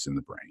body is in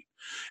the brain.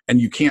 And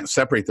you can't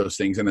separate those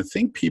things. And the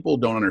thing people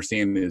don't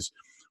understand is,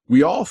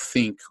 we all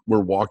think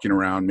we're walking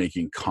around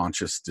making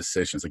conscious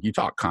decisions. Like, you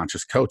talk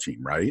conscious coaching,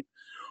 right?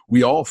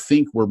 We all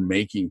think we're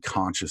making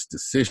conscious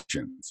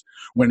decisions,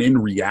 when in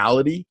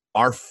reality,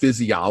 our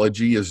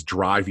physiology is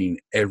driving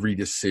every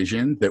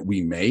decision that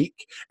we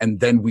make.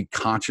 And then we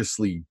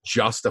consciously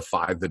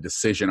justify the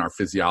decision our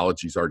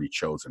physiology's already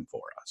chosen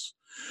for us.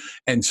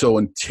 And so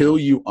until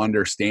you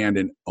understand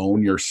and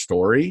own your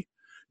story,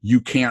 you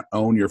can't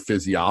own your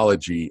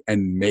physiology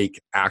and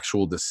make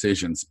actual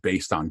decisions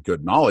based on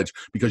good knowledge,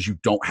 because you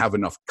don't have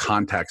enough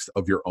context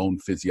of your own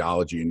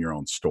physiology and your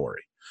own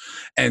story.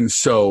 And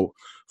so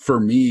for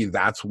me,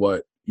 that's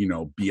what,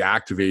 be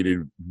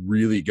activated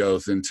really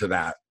goes into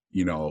that,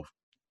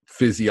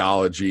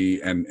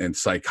 physiology and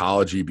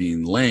psychology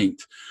being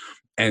linked.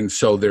 And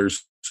so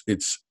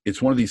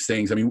it's one of these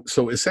things. I mean,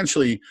 so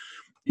essentially,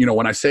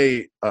 when I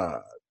say,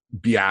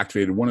 be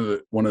activated, one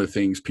of the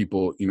things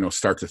people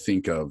start to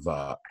think of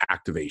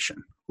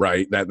activation,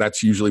 right?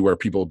 That's usually where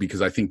people,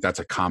 because I think that's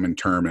a common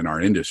term in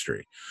our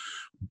industry.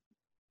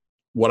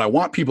 What I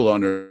want people to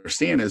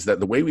understand is that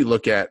the way we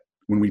look at,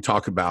 when we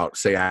talk about,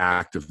 say,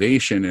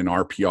 activation and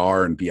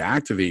RPR and be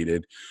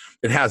activated,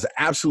 it has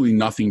absolutely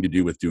nothing to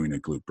do with doing a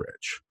glute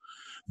bridge.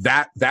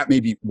 That may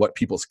be what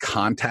people's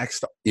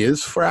context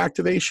is for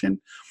activation.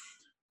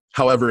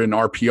 However, in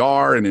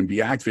RPR and in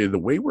be activated, the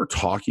way we're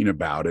talking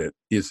about it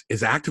is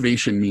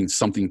activation means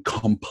something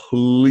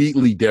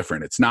completely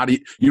different. It's not, you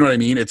know what I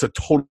mean? It's a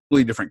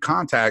totally different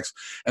context.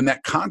 And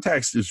that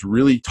context is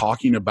really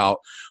talking about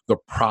the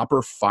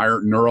proper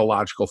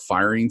neurological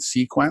firing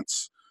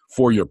sequence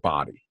for your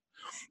body.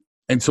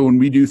 And so when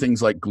we do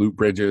things like glute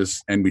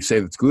bridges and we say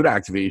that's glute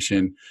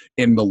activation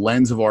in the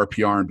lens of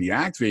RPR and be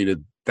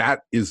activated,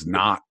 that is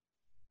not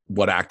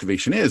what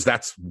activation is.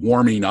 That's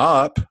warming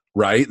up,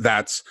 right?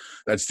 That's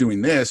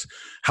doing this.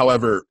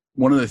 However,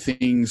 one of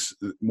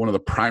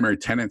the primary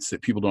tenets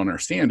that people don't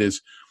understand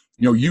is,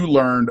 you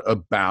learned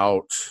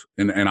about,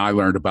 and I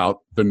learned about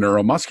the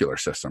neuromuscular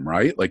system,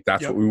 right? Like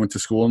that's what we went to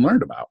school and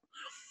learned about.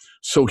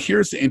 So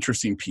here's the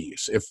interesting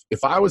piece.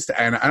 If I was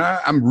to, and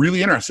I'm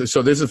really interested.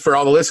 So this is for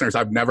all the listeners.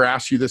 I've never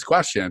asked you this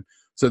question.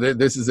 So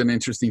this is an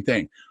interesting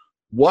thing.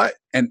 What,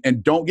 and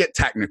don't get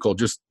technical,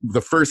 just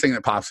the first thing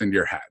that pops into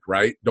your head,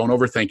 right? Don't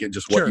overthink it,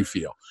 just what you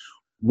feel.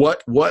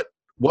 What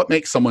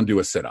makes someone do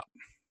a sit-up?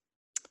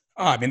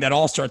 I mean, that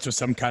all starts with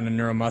some kind of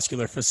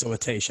neuromuscular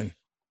facilitation.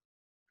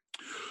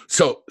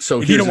 So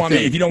if you don't want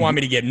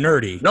me to get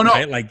nerdy,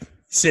 right? Like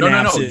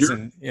synapses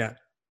and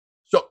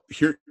So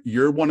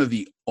you're one of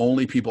the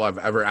only people I've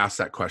ever asked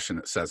that question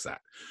that says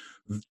that.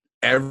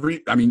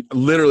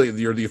 Literally,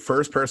 you're the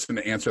first person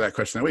to answer that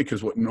question that way,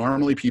 because what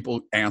normally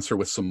people answer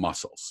with some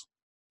muscles.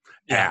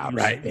 Abs,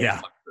 right.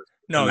 Yeah.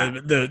 No,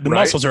 the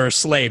muscles are a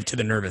slave to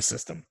the nervous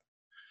system.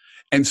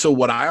 And so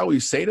what I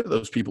always say to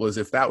those people is,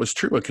 if that was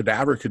true, a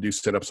cadaver could do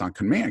sit-ups on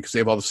command because they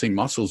have all the same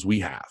muscles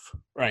we have.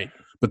 Right.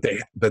 But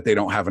they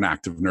don't have an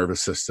active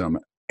nervous system.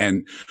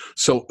 And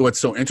so what's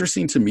so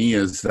interesting to me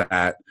is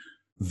that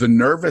the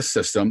nervous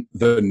system,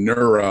 the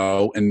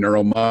neuro and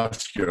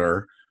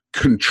neuromuscular,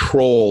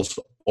 controls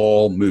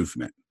all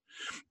movement.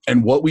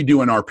 And what we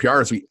do in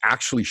RPR is we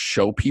actually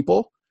show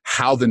people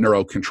how the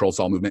neuro controls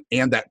all movement,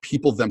 and that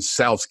people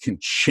themselves can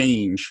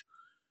change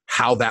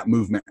how that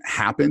movement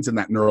happens in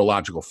that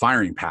neurological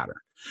firing pattern.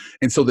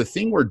 And so the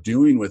thing we're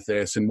doing with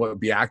this, and what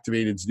Be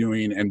Activated is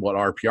doing, and what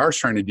RPR is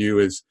trying to do,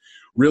 is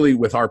really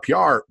with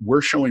RPR,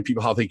 we're showing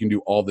people how they can do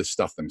all this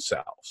stuff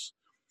themselves.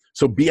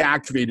 So Be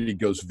Activated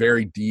goes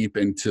very deep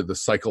into the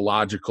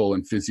psychological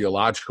and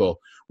physiological.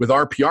 With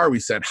RPR, we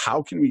said,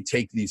 how can we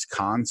take these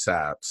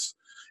concepts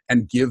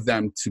and give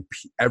them to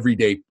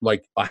everyday,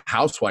 like a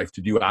housewife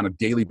to do on a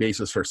daily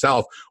basis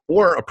herself,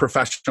 or a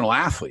professional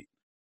athlete?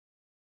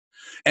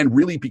 And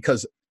really,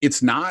 because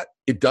it's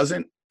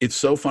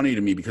so funny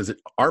to me, because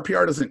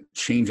RPR doesn't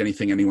change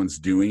anything anyone's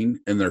doing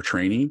in their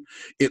training.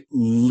 It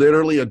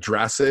literally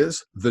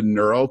addresses the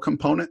neuro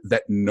component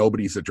that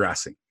nobody's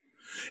addressing.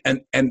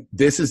 And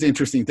this is the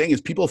interesting thing, is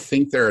people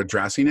think they're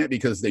addressing it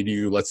because they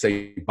do, let's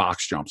say,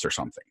 box jumps or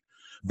something.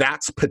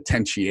 That's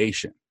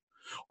potentiation.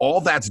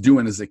 All that's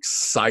doing is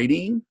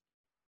exciting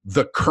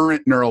the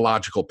current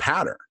neurological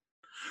pattern.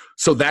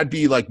 So that'd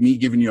be like me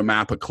giving you a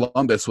map of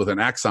Columbus with an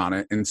X on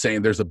it and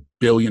saying there's $1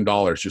 billion,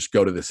 just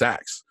go to this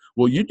X.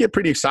 Well, you'd get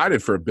pretty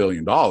excited for $1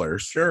 billion.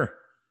 Sure.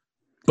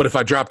 But if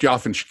I dropped you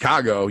off in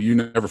Chicago, you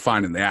never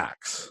find in the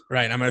X.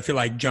 Right. I'm going to feel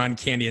like John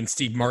Candy and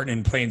Steve Martin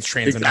in Planes,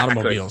 Trains, and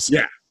Automobiles.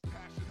 Yeah.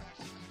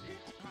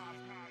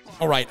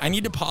 All right, I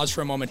need to pause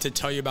for a moment to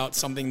tell you about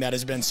something that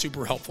has been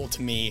super helpful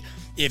to me.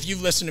 If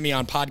you've listened to me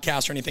on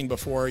podcasts or anything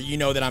before, you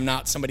know that I'm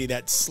not somebody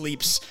that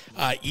sleeps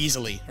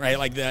easily, right?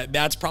 Like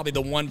that's probably the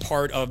one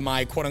part of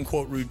my quote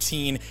unquote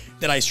routine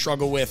that I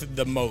struggle with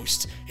the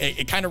most.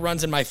 It kind of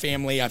runs in my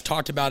family. I've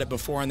talked about it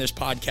before on this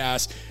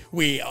podcast.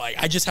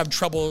 I just have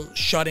trouble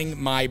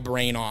shutting my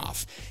brain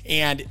off.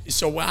 And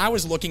so when I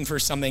was looking for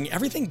something,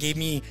 everything gave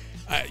me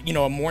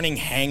a morning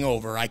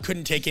hangover. I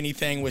couldn't take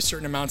anything with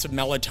certain amounts of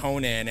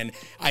melatonin. And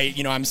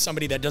I'm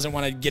somebody that doesn't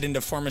want to get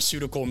into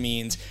pharmaceutical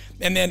means.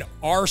 And then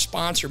our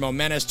sponsor,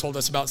 Momentous, told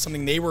us about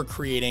something they were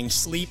creating,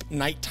 sleep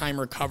nighttime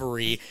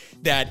recovery,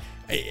 that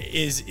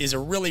is a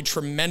really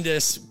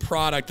tremendous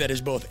product that is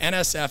both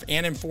NSF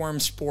and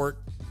Informed Sport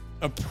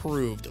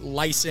approved,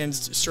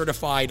 licensed,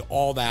 certified,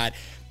 all that.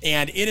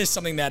 And it is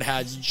something that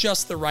has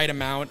just the right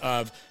amount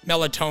of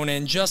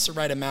melatonin, just the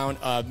right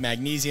amount of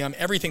magnesium,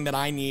 everything that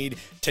I need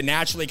to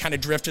naturally kind of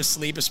drift to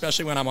sleep,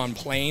 especially when I'm on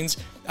planes.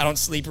 I don't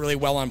sleep really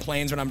well on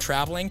planes when I'm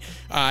traveling.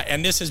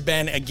 And this has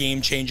been a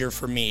game changer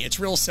for me.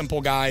 It's real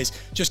simple, guys.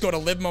 Just go to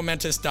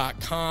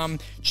livemomentous.com,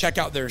 check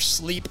out their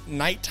sleep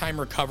nighttime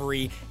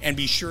recovery, and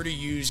be sure to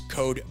use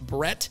code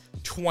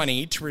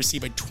BRETT20 to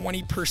receive a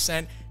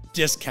 20%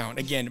 discount.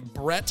 Again,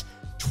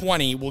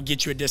 BRETT20 will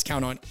get you a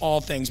discount on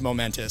all things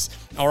Momentous.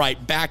 All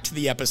right, back to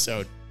the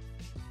episode.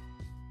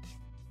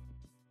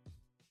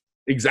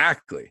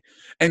 Exactly.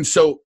 And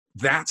so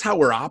that's how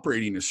we're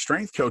operating as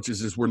strength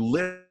coaches, is we're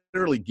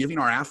literally giving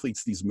our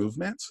athletes these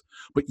movements,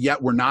 but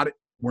yet we're not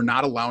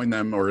allowing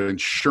them or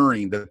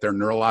ensuring that their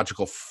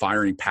neurological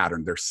firing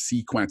pattern, their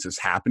sequence, is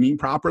happening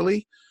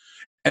properly.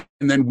 And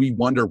then we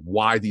wonder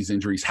why these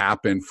injuries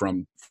happen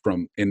from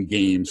in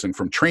games and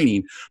from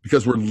training,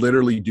 because we're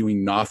literally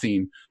doing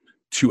nothing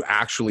to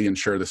actually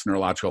ensure this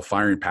neurological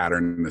firing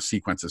pattern and the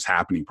sequence is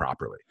happening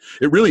properly.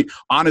 It really,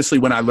 honestly,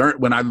 when I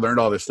learned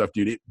all this stuff,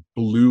 dude, it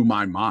blew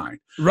my mind.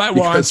 Right.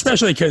 Well,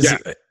 especially because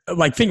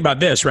like, think about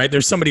this, right?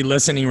 There's somebody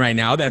listening right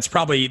now that's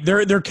probably,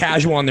 they're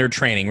casual on their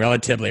training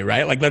relatively,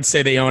 right? Like, let's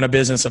say they own a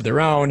business of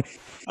their own,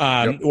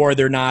 or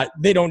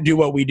they don't do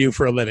what we do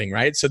for a living,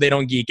 right? So they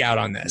don't geek out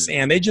on this,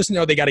 and they just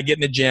know they got to get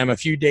in the gym a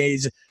few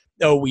days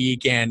a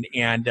week, and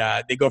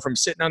they go from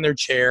sitting on their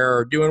chair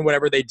or doing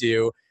whatever they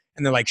do,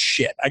 and they're like,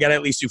 shit, I got to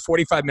at least do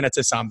 45 minutes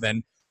of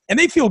something. And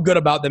they feel good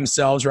about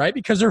themselves, right?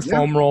 Because they're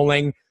foam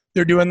rolling,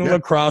 They're doing the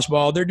lacrosse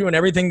ball. They're doing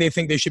everything they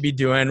think they should be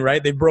doing,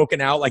 right? They've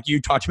broken out, like you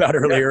talked about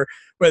earlier,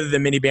 whether the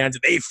mini bands,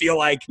 they feel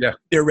like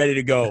they're ready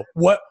to go.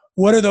 What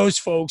are those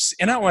folks?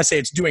 And I don't want to say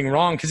it's doing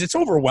wrong because it's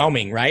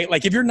overwhelming, right?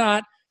 Like if you're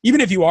not,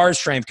 even if you are a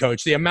strength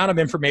coach, the amount of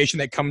information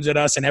that comes at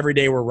us and every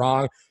day we're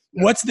wrong,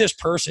 what's this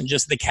person,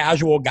 just the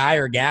casual guy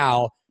or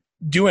gal,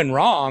 doing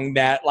wrong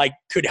that like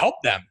could help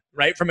them,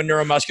 right? From a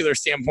neuromuscular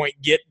standpoint,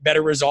 get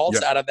better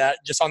results out of that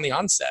just on the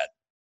onset.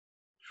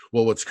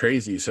 Well, what's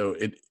crazy,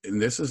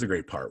 and this is the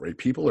great part, right?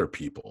 People are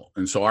people.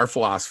 And so our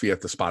philosophy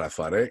at the Spot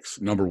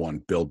Athletics, number one,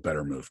 build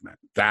better movement.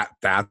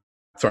 That's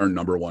our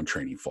number one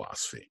training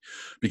philosophy.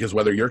 Because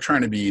whether you're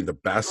trying to be the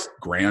best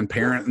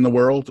grandparent in the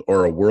world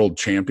or a world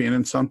champion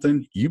in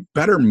something, the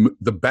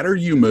better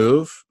you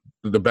move,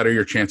 the better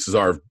your chances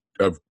are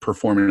of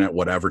performing at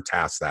whatever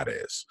task that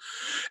is.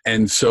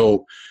 And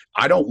so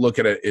I don't look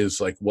at it as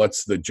like,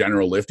 what's the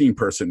general lifting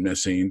person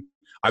missing?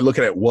 I look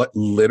at it what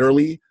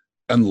literally,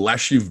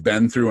 unless you've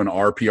been through an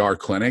RPR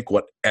clinic,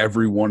 what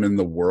everyone in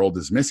the world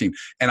is missing.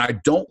 And I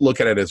don't look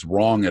at it as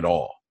wrong at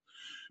all,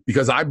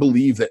 because I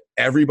believe that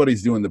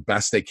everybody's doing the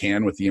best they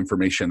can with the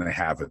information they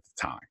have at the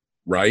time,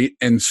 right?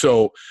 And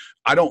so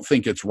I don't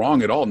think it's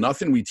wrong at all.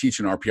 Nothing we teach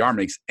in RPR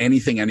makes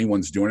anything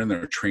anyone's doing in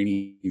their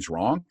training is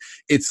wrong.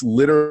 It's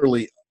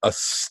literally a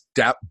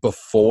step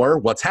before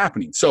what's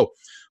happening. So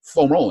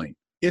foam rolling,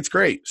 it's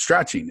great.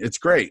 Stretching, it's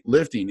great.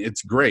 Lifting,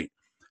 it's great.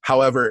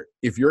 However,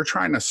 if you're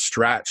trying to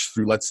stretch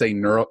through, let's say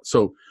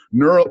the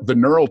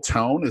neural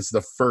tone is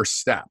the first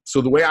step.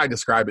 So the way I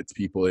describe it to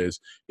people is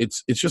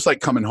it's just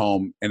like coming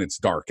home and it's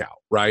dark out,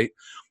 right?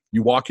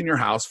 You walk in your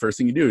house, first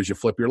thing you do is you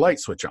flip your light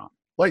switch on.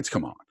 Lights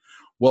come on.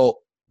 Well,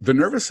 the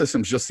nervous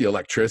system is just the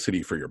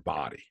electricity for your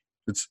body.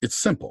 It's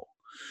simple.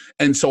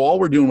 And so all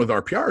we're doing with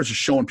RPR is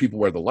just showing people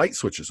where the light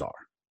switches are.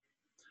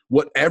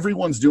 What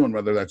everyone's doing,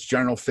 whether that's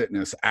general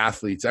fitness,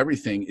 athletes,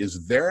 everything,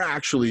 is they're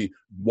actually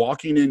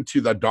walking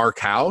into the dark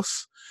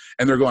house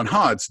and they're going,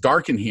 it's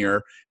dark in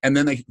here. And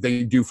then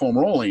they do foam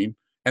rolling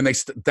and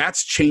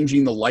that's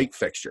changing the light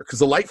fixture, because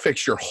the light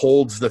fixture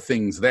holds the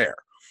things there.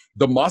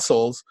 The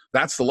muscles,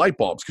 that's the light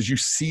bulbs, because you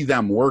see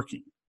them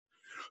working.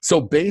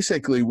 So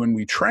basically when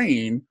we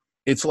train,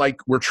 it's like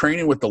we're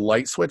training with the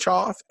light switch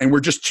off and we're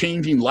just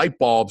changing light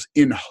bulbs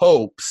in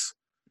hopes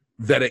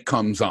that it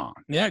comes on.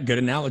 Yeah, good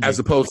analogy. As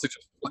opposed to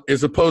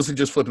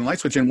just flipping the light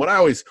switch. And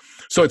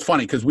so it's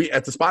funny because we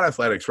at the Spot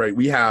Athletics, right,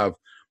 we have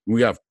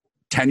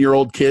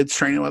 10-year-old kids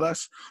training with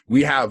us.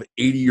 We have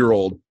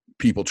 80-year-old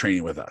people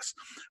training with us.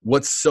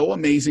 What's so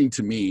amazing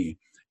to me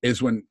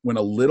is when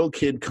a little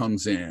kid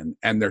comes in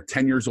and they're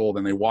 10 years old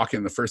and they walk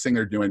in, the first thing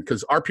they're doing,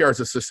 because RPR is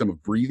a system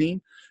of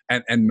breathing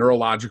and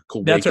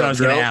neurological. That's what I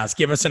was going to ask.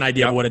 Give us an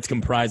idea of what it's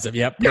comprised of.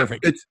 Yep,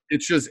 perfect.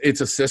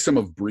 It's a system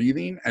of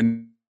breathing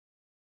and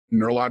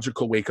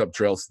neurological wake-up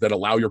drills that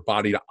allow your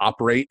body to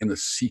operate in the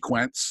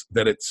sequence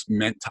that it's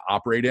meant to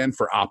operate in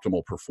for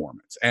optimal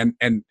performance and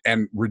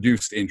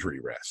reduced injury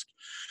risk.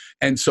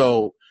 And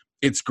so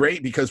it's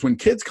great because when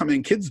kids come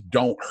in, kids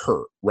don't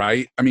hurt,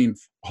 right? I mean,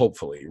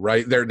 hopefully,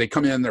 right? They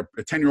come in, they're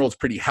a 10-year-old's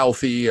pretty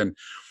healthy and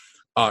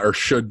or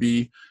should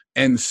be.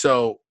 And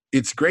so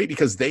it's great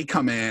because they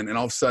come in and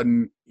all of a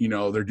sudden,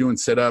 they're doing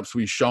sit-ups.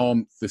 We show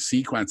them the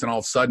sequence and all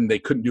of a sudden they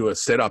couldn't do a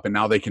sit-up and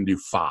now they can do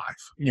 5.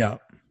 Yeah.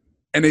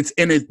 And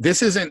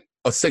this isn't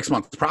a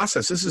 6-month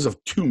process. This is a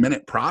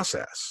 2-minute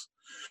process.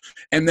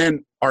 And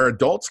then our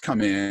adults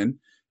come in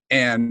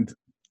and,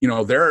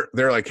 they're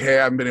like, hey,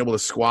 I haven't been able to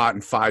squat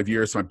in 5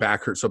 years. My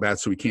back hurts so bad,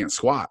 so we can't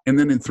squat. And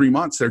then in 3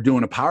 months, they're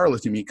doing a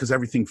powerlifting meet because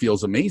everything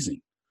feels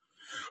amazing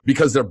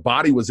because their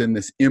body was in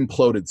this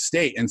imploded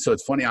state. And so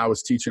it's funny. I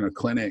was teaching a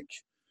clinic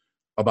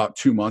about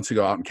 2 months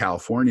ago out in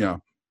California,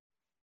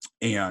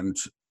 and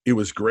it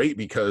was great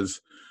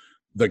because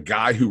the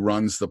guy who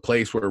runs the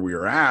place where we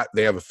were at,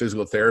 they have a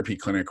physical therapy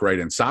clinic right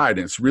inside,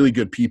 and it's really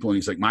good people. And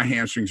he's like, my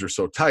hamstrings are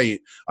so tight.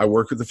 I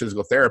work with the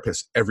physical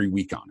therapist every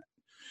week on it.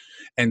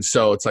 And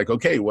so it's like,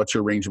 okay, what's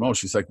your range of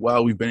motion? He's like,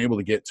 well, we've been able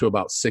to get to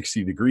about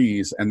 60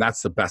 degrees, and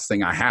that's the best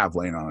thing I have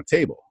laying on a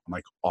table. I'm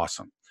like,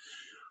 awesome.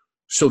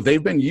 So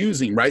they've been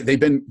using, right? They've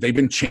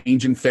been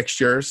changing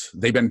fixtures.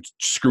 They've been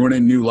screwing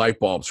in new light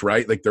bulbs,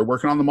 right? Like they're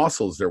working on the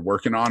muscles. They're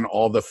working on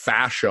all the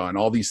fascia and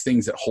all these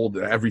things that hold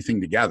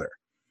everything together.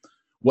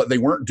 What they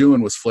weren't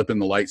doing was flipping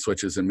the light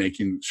switches and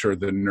making sure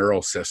the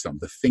neural system,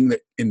 the thing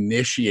that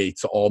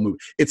initiates all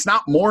movement. It's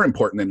not more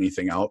important than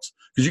anything else,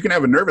 because you can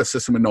have a nervous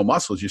system and no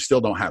muscles. You still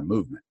don't have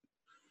movement.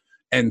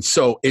 And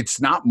so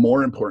it's not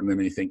more important than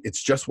anything.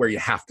 It's just where you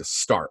have to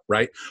start,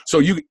 right? So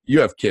you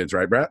have kids,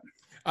 right, Brett?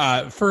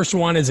 First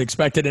one is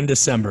expected in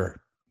December.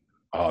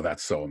 Oh,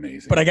 that's so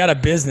amazing. But I got a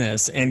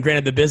business, and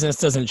granted, the business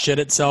doesn't shit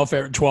itself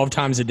 12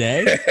 times a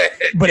day,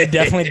 but it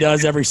definitely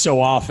does every so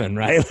often,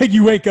 right? Like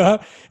you wake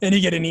up and you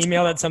get an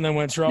email that something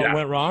went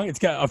wrong. It's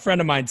got a friend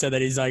of mine said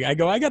that. He's like, I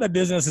got a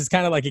business. It's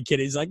kind of like a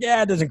kid. He's like,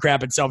 yeah, it doesn't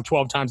crap itself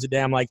 12 times a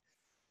day. I'm like,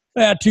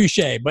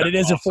 touche, but it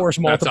is awesome. A force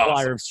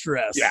multiplier of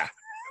stress. Yeah,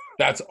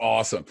 that's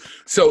awesome.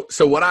 So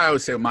what I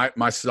always say, my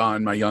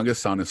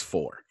youngest son is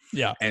 4.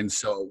 Yeah. And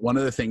so one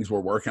of the things we're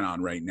working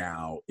on right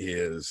now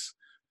is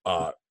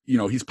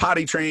he's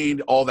potty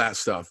trained, all that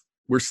stuff.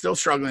 We're still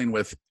struggling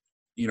with,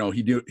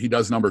 he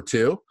does number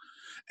 2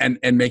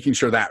 and making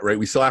sure that, right.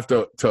 We still have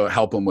to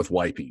help him with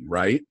wiping.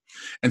 Right.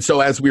 And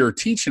so as we were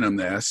teaching him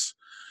this,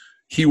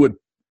 he would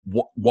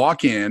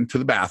walk in to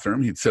the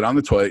bathroom. He'd sit on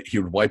the toilet. He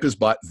would wipe his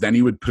butt. Then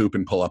he would poop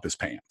and pull up his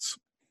pants.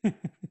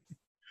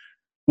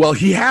 Well,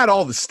 he had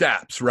all the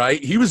steps,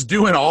 right? He was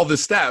doing all the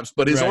steps,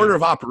 but his order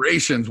of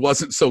operations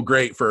wasn't so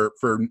great for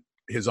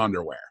his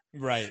underwear.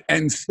 Right.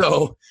 And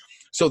so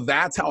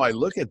that's how I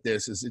look at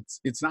this is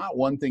it's not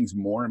one thing's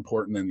more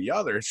important than the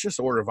other. It's just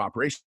order of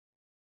operations.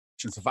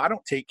 If I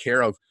don't take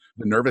care of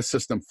the nervous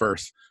system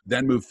first,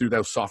 then move through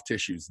those soft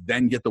tissues,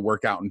 then get the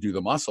workout and do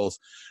the muscles,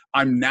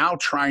 I'm now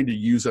trying to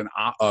use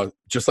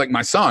just like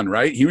my son,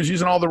 right? He was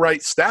using all the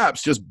right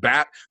steps,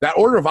 that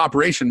order of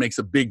operation makes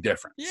a big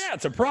difference. Yeah,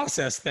 it's a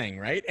process thing,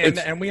 right?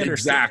 And we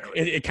understand.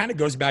 Exactly. It kind of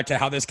goes back to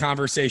how this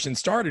conversation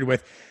started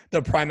with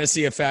the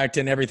primacy effect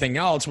and everything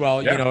else. Well,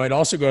 it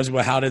also goes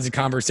with how does the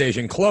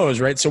conversation close,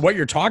 right? So what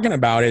you're talking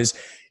about is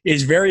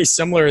very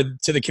similar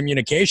to the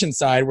communication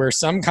side, where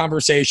some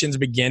conversations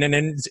begin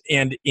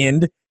and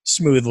end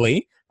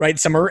smoothly, right?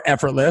 Some are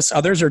effortless,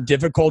 others are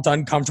difficult,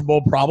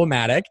 uncomfortable,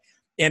 problematic.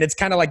 And it's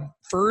kind of like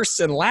first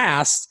and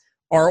last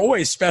are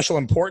always special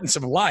importance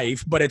of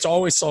life, but it's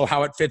always so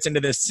how it fits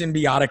into this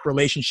symbiotic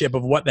relationship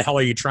of what the hell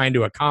are you trying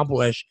to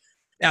accomplish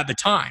at the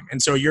time.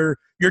 And so you're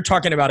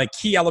talking about a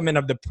key element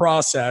of the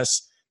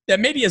process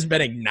that maybe has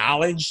been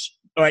acknowledged,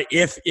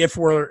 if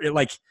we're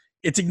like,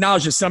 it's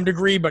acknowledged to some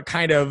degree, but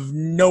kind of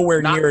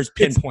nowhere near as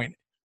pinpointed.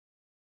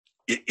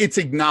 It's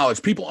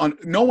acknowledged.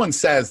 No one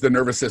says the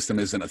nervous system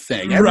isn't a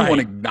thing. Everyone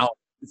acknowledges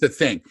it's a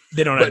thing.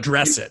 They don't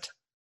address it.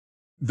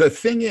 The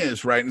thing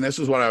is, right, and this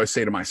is what I always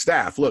say to my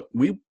staff, look,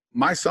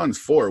 my son's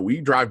 4.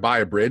 We drive by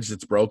a bridge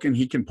that's broken.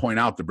 He can point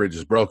out the bridge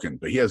is broken,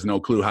 but he has no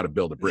clue how to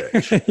build a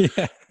bridge.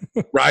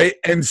 Right?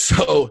 And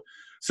so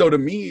to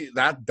me,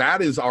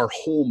 that is our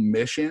whole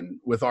mission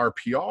with our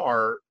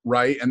PR,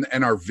 right?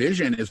 And our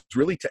vision is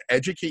really to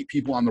educate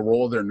people on the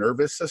role of their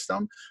nervous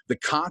system, the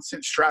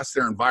constant stress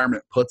their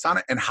environment puts on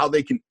it, and how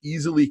they can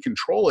easily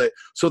control it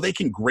so they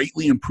can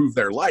greatly improve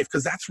their life.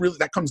 Because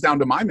that comes down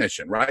to my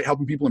mission, right?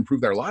 Helping people improve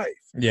their life.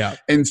 Yeah.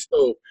 And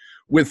so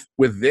with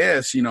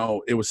this,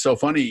 it was so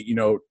funny,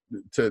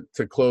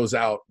 to close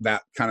out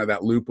that kind of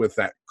that loop with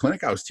that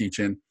clinic I was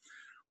teaching.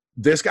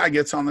 This guy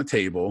gets on the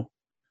table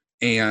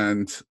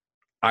and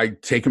I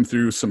take him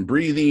through some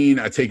breathing.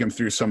 I take him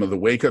through some of the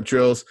wake-up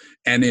drills.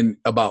 And in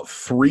about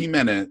 3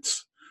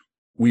 minutes,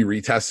 we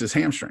retest his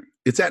hamstring.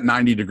 It's at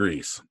 90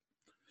 degrees.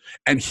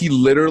 And he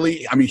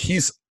literally,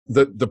 he's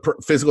the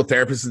physical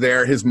therapist is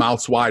there. His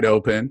mouth's wide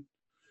open.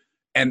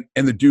 And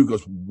the dude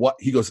goes, what?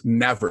 He goes,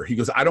 never. He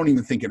goes, I don't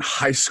even think in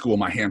high school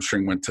my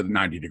hamstring went to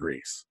 90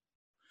 degrees.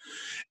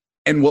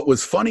 And what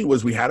was funny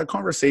was we had a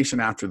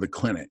conversation after the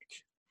clinic.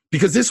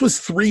 Because this was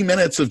 3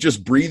 minutes of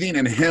just breathing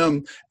and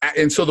him.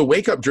 And so the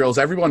wake-up drills,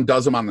 everyone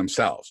does them on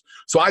themselves.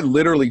 So I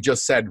literally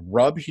just said,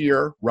 rub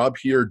here,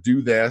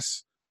 do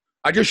this.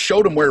 I just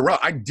showed him where to rub.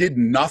 I did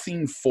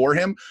nothing for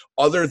him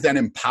other than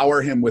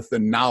empower him with the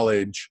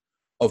knowledge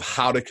of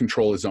how to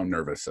control his own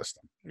nervous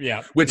system.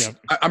 Yeah. Which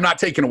I'm not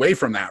taking away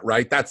from that,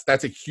 right?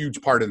 That's a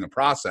huge part in the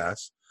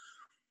process.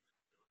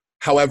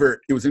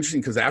 However, it was interesting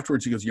because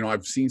afterwards he goes,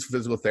 I've seen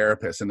physical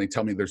therapists and they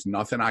tell me there's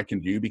nothing I can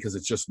do because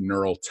it's just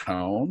neural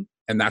tone.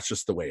 And that's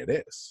just the way it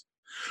is.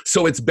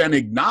 So it's been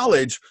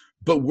acknowledged,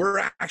 but we're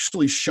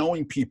actually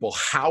showing people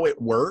how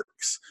it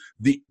works,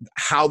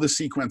 how the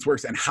sequence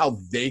works, and how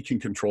they can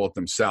control it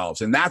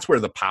themselves. And that's where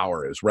the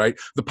power is, right?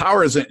 The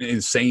power isn't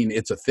in saying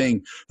it's a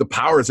thing. The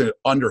power is in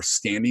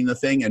understanding the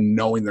thing and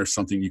knowing there's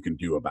something you can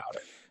do about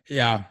it.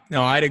 Yeah,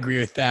 no, I'd agree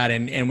with that.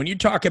 And when you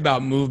talk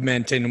about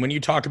movement and when you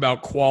talk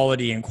about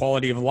quality and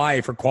quality of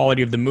life or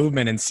quality of the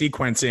movement and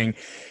sequencing,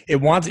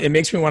 it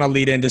makes me want to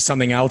lead into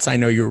something else I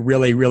know you're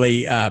really,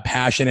 really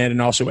passionate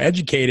and also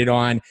educated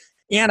on.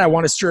 And I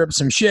want to stir up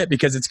some shit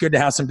because it's good to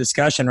have some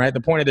discussion, right?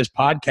 The point of this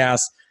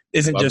podcast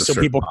isn't just so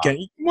people can,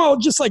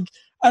 just like,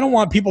 I don't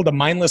want people to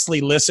mindlessly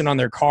listen on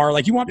their car.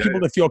 Like you want people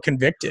to feel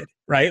convicted,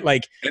 right?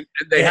 Like and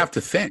they have to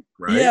think,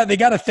 right? Yeah, they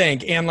got to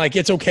think. And like,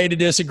 it's okay to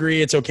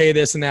disagree. It's okay,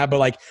 this and that. But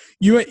like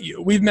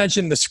we've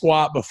mentioned the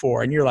squat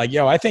before and you're like,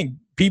 I think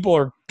people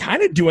are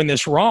kind of doing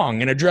this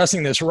wrong and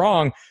addressing this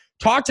wrong.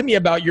 Talk to me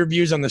about your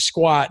views on the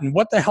squat and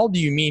what the hell do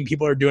you mean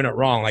people are doing it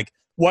wrong? Like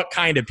what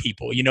kind of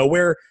people,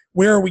 where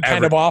are we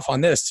kind of off on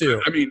this too?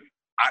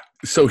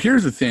 So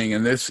here's the thing.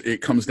 And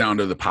it comes down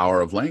to the power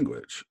of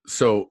language.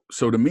 So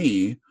to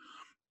me,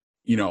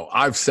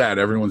 I've said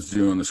everyone's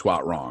doing the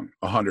squat wrong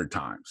 100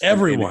 times.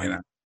 Everyone.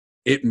 And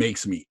it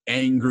makes me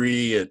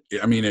angry.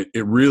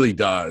 It really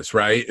does,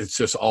 right? It's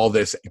just all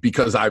this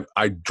because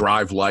I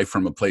drive life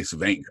from a place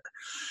of anger.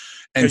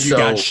 And you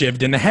got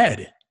shivved in the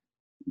head.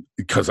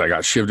 Because I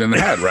got shivved in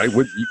the head, right?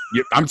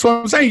 I'm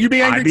saying you'd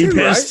be angry I'd be too,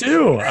 pissed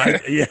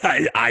right? too.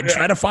 I'd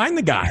try to find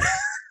the guy.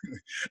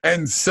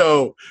 And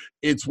so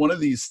it's one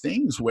of these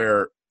things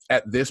where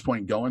at this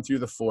point, going through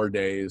the 4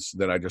 days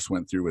that I just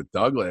went through with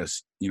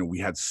Douglas, we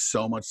had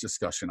so much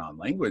discussion on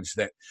language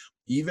that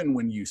even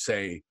when you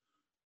say,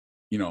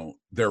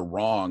 they're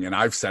wrong. And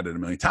I've said it a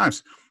million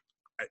times.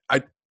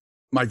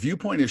 My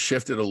viewpoint has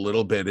shifted a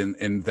little bit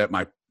in that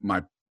my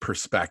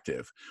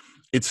perspective.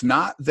 It's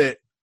not that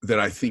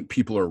I think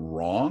people are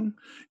wrong.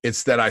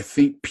 It's that I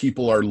think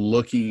people are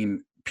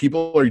doing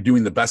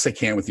the best they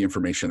can with the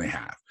information they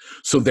have.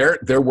 So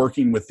they're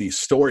working with these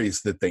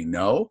stories that they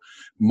know.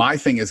 My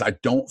thing is, I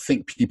don't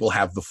think people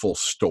have the full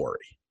story.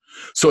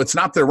 So it's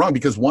not they're wrong,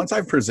 because once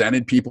I've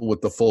presented people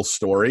with the full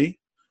story,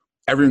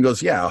 everyone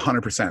goes, yeah,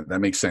 100%. That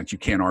makes sense. You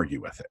can't argue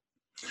with it.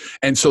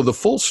 And so the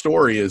full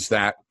story is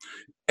that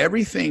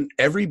every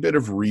bit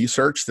of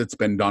research that's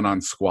been done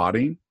on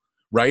squatting,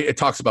 right? It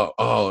talks about,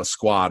 a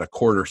squat, a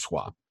quarter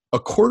squat. A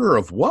quarter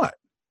of what?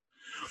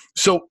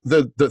 So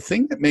the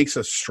thing that makes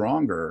us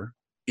stronger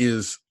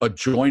is a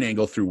joint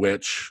angle through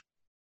which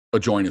a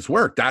joint is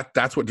worked.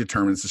 That's what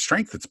determines the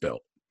strength that's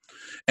built.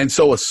 And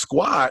so a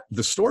squat,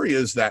 the story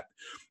is that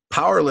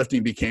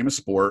powerlifting became a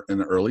sport in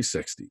the early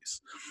 60s.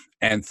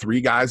 And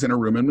 3 guys in a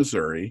room in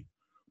Missouri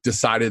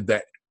decided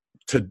that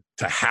to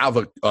have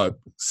a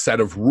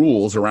set of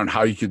rules around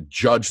how you could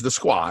judge the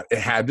squat, it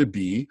had to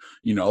be,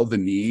 the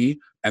knee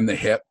and the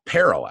hip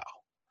parallel.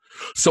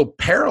 So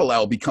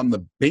parallel become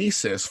the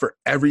basis for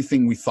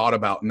everything we thought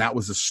about, and that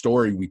was the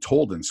story we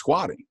told in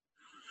squatting.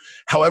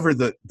 However,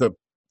 the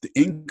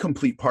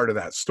incomplete part of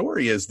that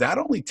story is that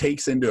only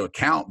takes into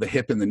account the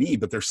hip and the knee,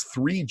 but there's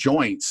 3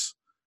 joints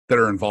that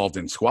are involved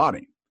in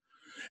squatting.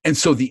 And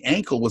so the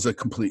ankle was a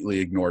completely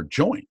ignored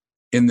joint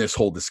in this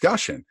whole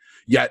discussion,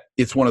 yet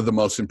it's one of the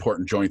most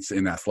important joints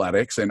in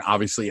athletics, and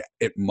obviously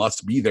it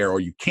must be there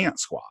or you can't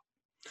squat.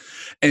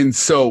 And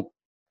so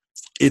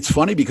it's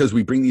funny because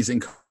we bring these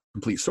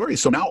incomplete stories.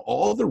 So now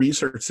all the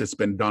research that's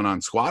been done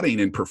on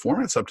squatting and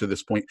performance up to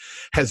this point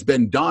has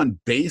been done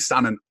based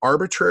on an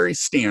arbitrary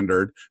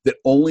standard that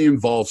only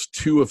involves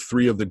 2 of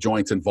 3 of the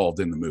joints involved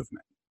in the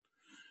movement.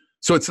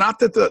 So it's not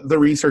that the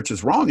research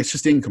is wrong, it's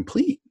just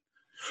incomplete.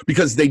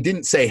 Because they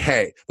didn't say,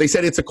 hey, they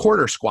said it's a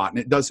quarter squat and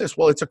it does this.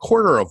 Well, it's a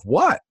quarter of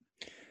what?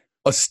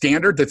 A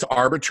standard that's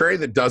arbitrary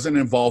that doesn't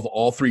involve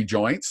all 3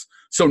 joints.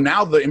 So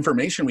now the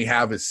information we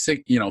have is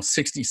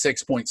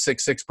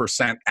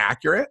 66.66%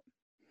 accurate.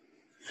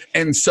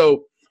 And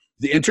so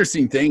the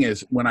interesting thing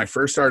is, when I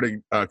first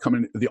started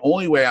coming, the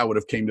only way I would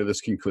have came to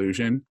this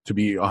conclusion, to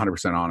be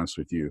 100% honest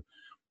with you,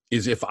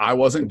 is if I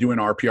wasn't doing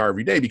RPR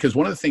every day. Because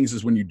one of the things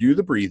is, when you do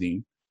the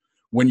breathing,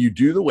 when you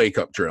do the wake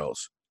up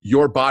drills,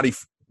 your body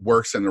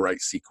works in the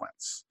right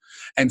sequence.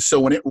 And so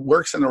when it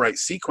works in the right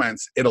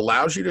sequence, it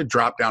allows you to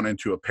drop down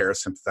into a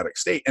parasympathetic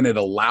state. And it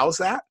allows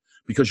that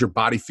because your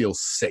body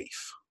feels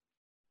safe,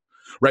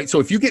 right?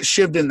 So if you get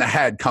shivved in the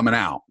head coming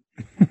out,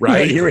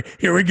 right?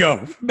 Here we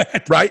go.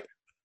 Right?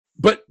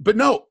 But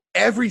no,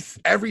 every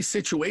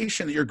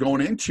situation that you're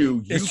going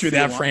into, it's through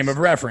that frame of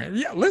reference.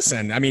 Yeah,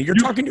 listen, I mean, you're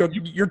talking to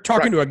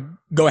a,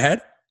 go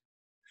ahead.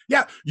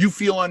 Yeah, you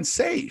feel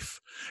unsafe.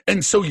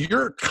 And so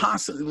you're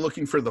constantly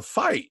looking for the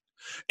fight.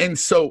 And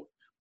so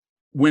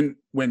when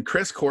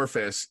Chris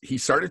Corfus, he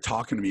started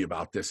talking to me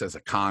about this as a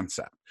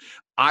concept,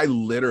 I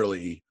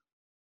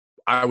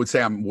would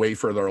say I'm way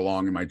further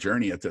along in my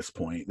journey at this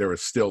point. There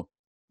was still,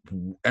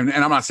 and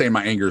I'm not saying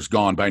my anger is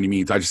gone by any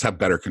means, I just have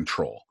better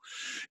control.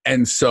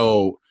 And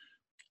so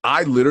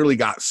I literally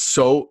got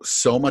so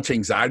much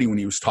anxiety when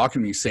he was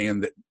talking to me,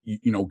 saying that,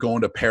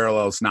 going to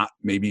parallels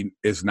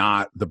is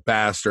not the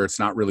best, or it's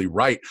not really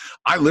right.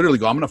 I literally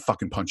go, I'm going to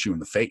fucking punch you in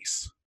the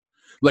face.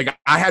 Like,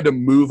 I had to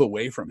move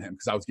away from him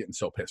because I was getting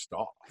so pissed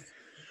off.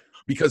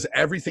 Because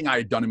everything I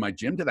had done in my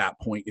gym to that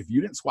point, if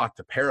you didn't squat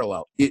to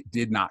parallel, it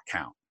did not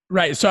count.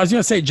 Right. So I was going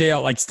to say,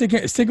 JL, like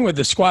sticking with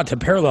the squat to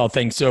parallel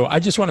thing. So I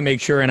just want to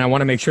make sure, and I want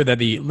to make sure that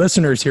the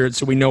listeners hear it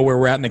so we know where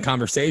we're at in the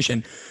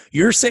conversation.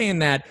 You're saying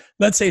that,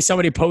 let's say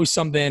somebody posts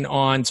something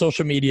on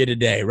social media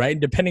today, right?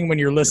 Depending when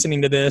you're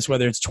listening to this,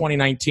 whether it's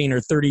 2019 or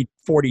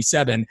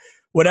 3047,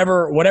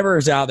 whatever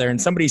is out there,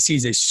 and somebody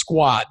sees a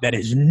squat that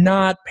is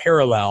not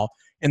parallel,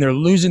 and they're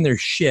losing their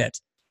shit.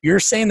 You're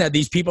saying that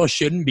these people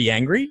shouldn't be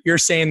angry? You're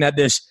saying that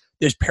this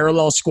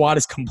parallel squat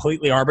is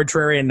completely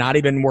arbitrary and not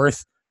even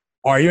worth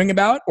arguing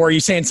about? Or are you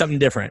saying something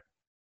different?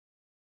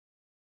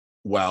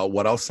 Well,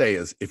 what I'll say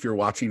is, if you're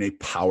watching a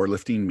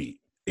powerlifting meet,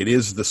 it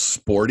is the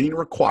sporting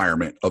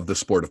requirement of the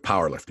sport of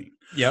powerlifting.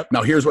 Yep.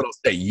 Now, here's what I'll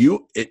say.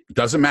 It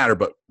doesn't matter,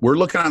 but we're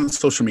looking on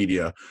social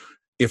media.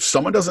 If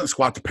someone doesn't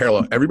squat to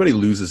parallel, everybody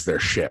loses their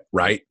shit,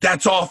 right?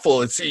 That's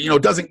awful. It's,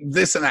 doesn't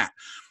this and that.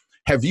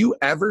 Have you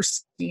ever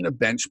seen a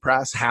bench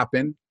press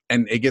happen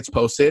and it gets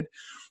posted?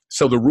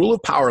 So the rule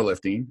of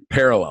powerlifting,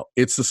 parallel,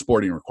 it's the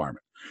sporting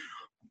requirement.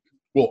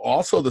 Well,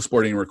 also the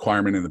sporting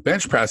requirement in the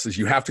bench press is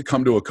you have to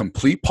come to a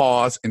complete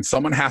pause and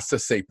someone has to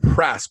say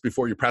press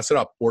before you press it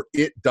up, or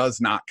it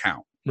does not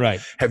count. Right.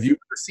 Have you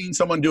ever seen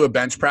someone do a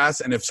bench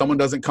press, and if someone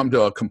doesn't come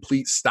to a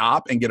complete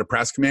stop and get a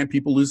press command,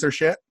 people lose their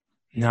shit?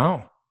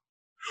 No.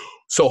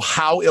 So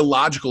how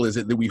illogical is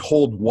it that we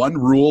hold one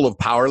rule of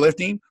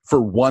powerlifting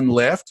for one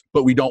lift,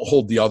 but we don't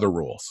hold the other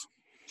rules?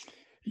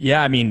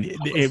 Yeah, I mean,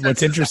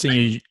 what's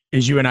interesting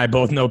as you and I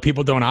both know,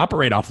 people don't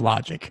operate off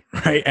logic,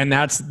 right? And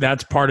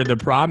that's part of the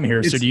problem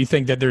here. So do you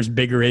think that there's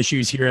bigger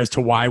issues here as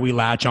to why we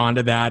latch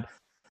onto that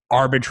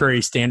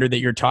arbitrary standard that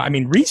you're talking? I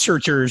mean,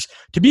 researchers,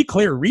 to be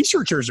clear,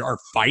 researchers are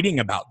fighting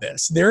about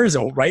this. There is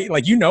right?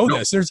 Like,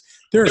 this.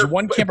 There's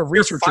one camp of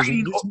researchers.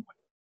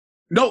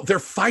 They're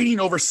fighting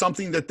over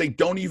something that they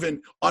don't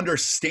even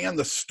understand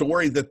the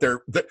story that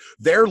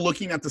they're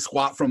looking at the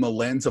squat from a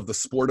lens of the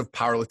sport of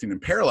powerlifting in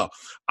parallel.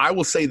 I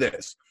will say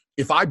this.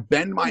 If I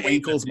bend my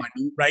ankles, my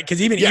knees, right?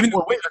 Because even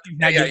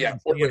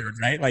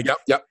right? Like,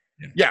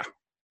 yeah.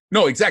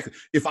 No, exactly.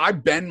 If I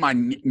bend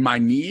my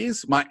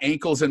knees, my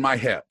ankles, and my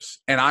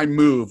hips, and I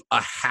move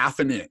a half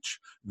an inch,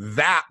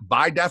 that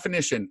by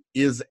definition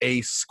is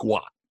a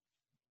squat.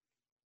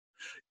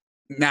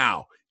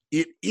 Now,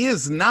 it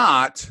is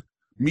not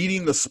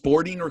meeting the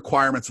sporting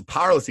requirements of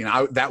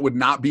powerlifting. That would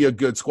not be a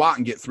good squat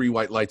and get 3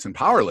 white lights in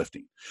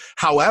powerlifting.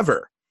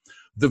 However,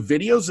 the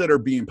videos that are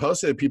being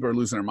posted that people are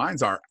losing their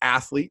minds are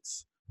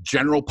athletes,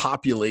 general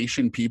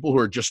population people who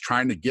are just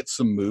trying to get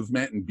some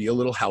movement and be a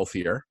little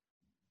healthier.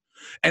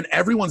 And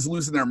everyone's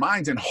losing their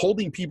minds and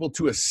holding people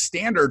to a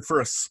standard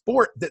for a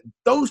sport that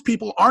those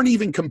people aren't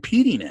even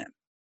competing in.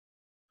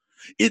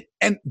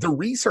 And the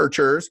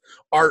researchers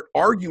are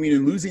arguing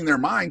and losing their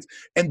minds,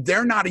 and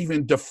they're not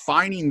even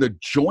defining the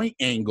joint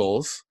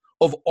angles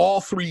of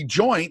all 3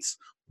 joints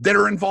that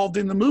are involved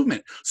in the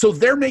movement. So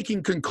they're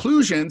making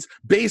conclusions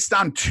based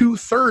on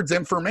 2/3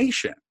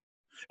 information,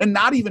 and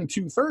not even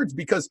 2/3,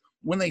 because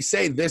when they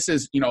say this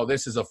is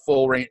a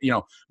full range,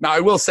 now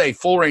I will say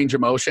full range of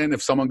motion,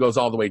 if someone goes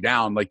all the way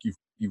down, like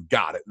you've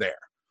got it there.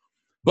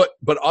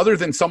 But other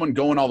than someone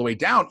going all the way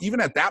down, even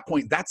at that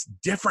point, that's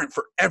different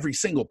for every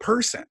single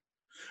person.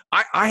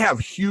 I have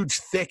huge,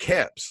 thick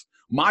hips.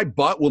 My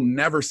butt will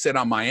never sit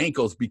on my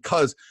ankles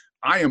because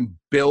I am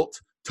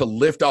built to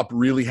lift up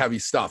really heavy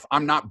stuff.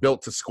 I'm not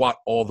built to squat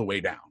all the way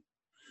down.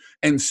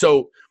 And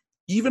so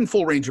even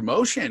full range of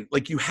motion,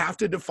 like, you have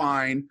to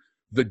define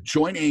the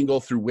joint angle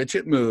through which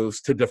it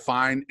moves to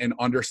define and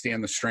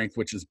understand the strength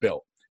which is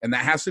built. And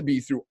that has to be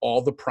through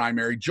all the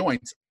primary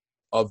joints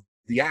of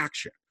the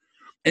action.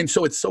 And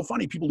so it's so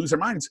funny. People lose their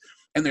minds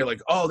and they're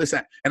like, oh, this,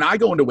 that. And I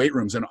go into weight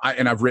rooms and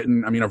I've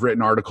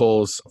written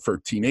articles for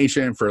T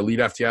Nation, for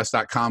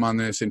EliteFTS.com on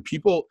this, and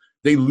people,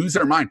 they lose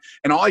their mind.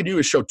 And all I do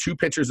is show 2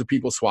 pictures of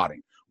people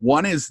squatting.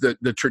 One is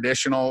the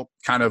traditional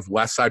kind of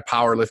West Side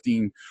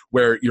powerlifting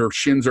where your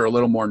shins are a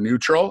little more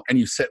neutral and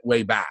you sit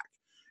way back.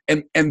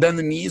 And then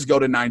the knees go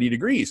to 90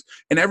 degrees.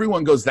 And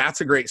everyone goes,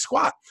 that's a great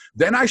squat.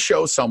 Then I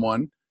show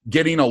someone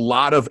getting a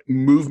lot of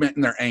movement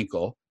in their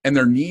ankle and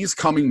their knees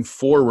coming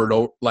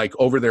forward like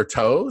over their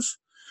toes.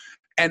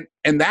 And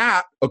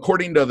that,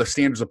 according to the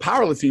standards of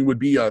powerlifting, would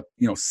be a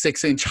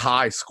 6-inch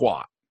high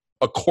squat,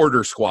 a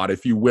quarter squat,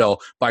 if you will,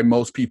 by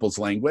most people's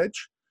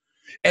language.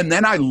 And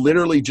then I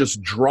literally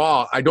just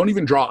draw. I don't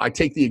even draw. I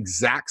take the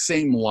exact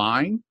same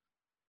line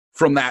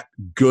from that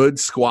good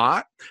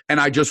squat and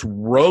I just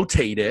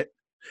rotate it,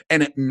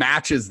 and it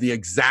matches the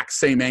exact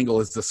same angle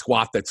as the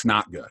squat that's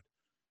not good.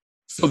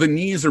 So the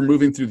knees are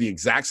moving through the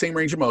exact same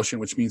range of motion,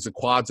 which means the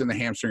quads and the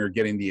hamstring are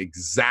getting the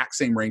exact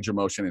same range of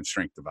motion and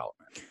strength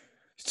development.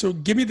 So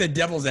give me the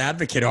devil's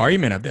advocate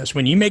argument of this.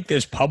 When you make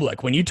this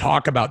public, when you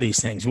talk about these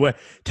things,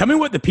 tell me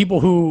what the people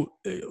who,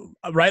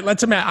 right,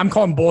 I'm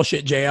calling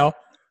bullshit, JL.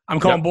 I'm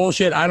calling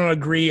bullshit. I don't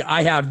agree.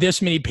 I have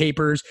this many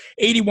papers,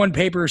 81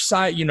 papers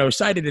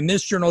cited in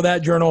this journal,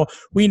 that journal.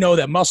 We know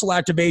that muscle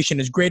activation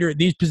is greater at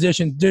these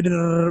positions.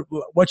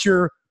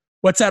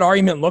 What's that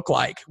argument look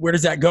like? Where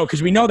does that go?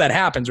 Because we know that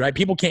happens, right?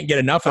 People can't get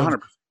enough of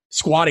 100%.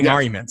 Squatting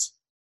arguments.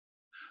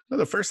 So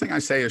the first thing I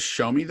say is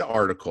show me the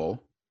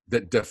article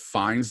that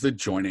defines the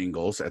joint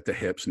angles at the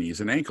hips, knees,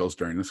 and ankles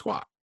during the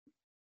squat.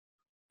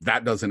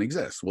 That doesn't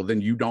exist. Well,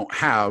 then you don't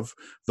have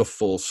the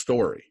full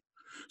story.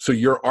 So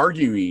you're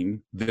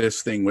arguing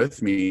this thing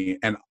with me,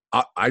 and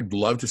I'd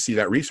love to see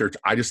that research.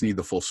 I just need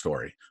the full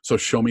story. So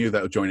show me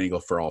that joint angle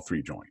for all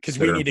 3 joints. Because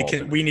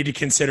we need to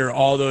consider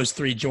all those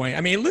 3 joints.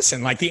 I mean,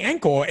 listen, like the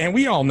ankle, and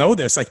we all know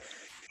this. Like,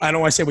 I don't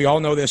want to say we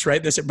all know this,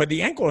 right? But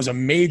the ankle is a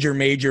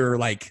major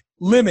like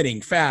limiting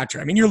factor.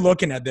 I mean, you're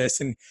looking at this,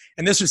 and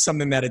this is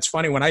something that it's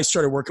funny. When I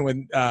started working with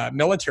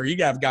military,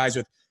 you have guys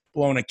with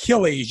blown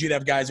Achilles, you'd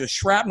have guys with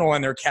shrapnel on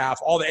their calf,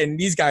 and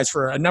these guys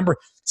for a number,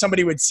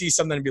 somebody would see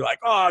something and be like,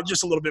 oh,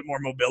 just a little bit more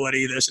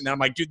mobility, this and that. I'm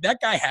like, dude, that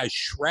guy has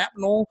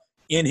shrapnel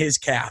in his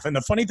calf. And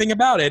the funny thing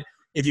about it,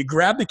 if you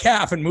grab the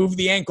calf and move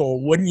the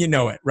ankle, wouldn't you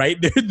know it, right?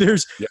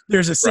 There's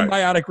a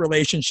symbiotic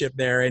relationship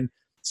there. And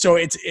so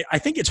I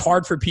think it's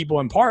hard for people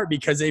in part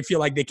because they feel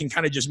like they can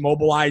kind of just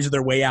mobilize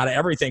their way out of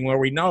everything, where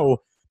we know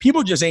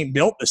people just ain't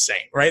built the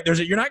same, right?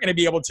 You're not going to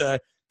be able to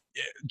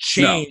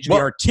change the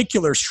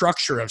articular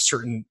structure of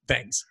certain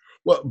things.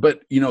 Well,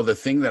 but the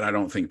thing that I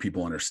don't think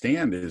people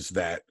understand is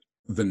that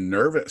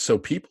so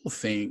people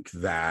think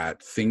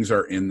that things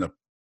are in the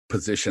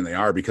position they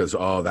are because,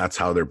 that's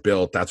how they're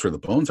built. That's where the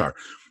bones are.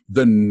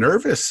 The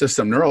nervous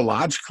system,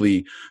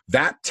 neurologically,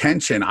 that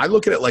tension, I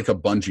look at it like a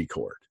bungee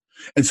cord.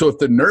 And so if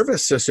the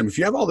nervous system, if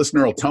you have all this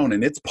neural tone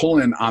and it's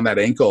pulling on that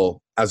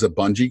ankle as a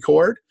bungee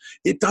cord,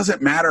 it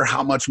doesn't matter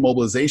how much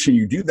mobilization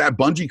you do, that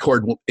bungee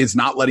cord is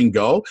not letting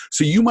go.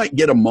 So you might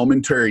get a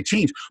momentary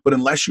change, but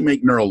unless you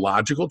make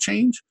neurological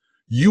change,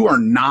 you are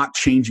not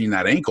changing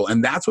that ankle.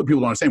 And that's what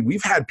people don't understand.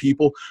 We've had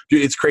people,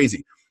 dude, it's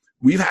crazy.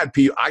 We've had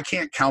people, I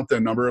can't count the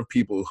number of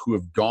people who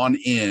have gone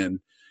in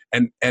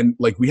and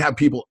like we have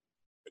people,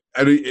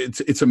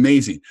 it's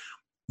amazing.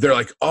 They're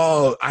like,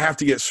 oh, I have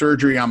to get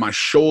surgery on my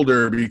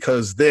shoulder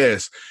because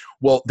this.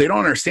 Well, they don't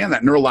understand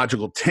that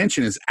neurological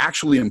tension is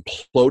actually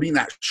imploding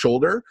that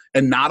shoulder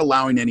and not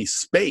allowing any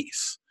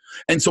space.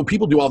 And so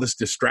people do all this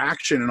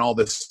distraction and all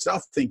this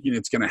stuff thinking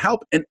it's going to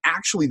help. And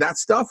actually that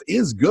stuff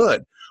is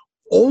good.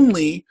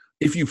 Only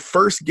if you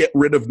first get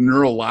rid of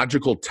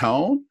neurological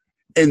tone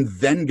and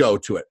then go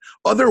to it.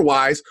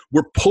 Otherwise,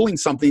 we're pulling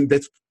something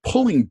that's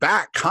pulling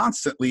back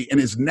constantly and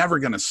is never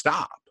going to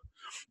stop.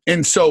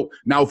 And so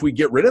now if we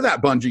get rid of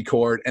that bungee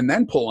cord and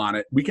then pull on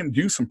it, we can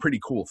do some pretty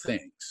cool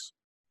things.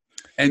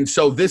 And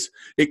so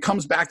it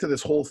comes back to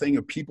this whole thing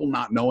of people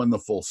not knowing the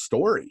full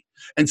story.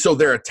 And so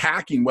they're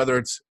attacking, whether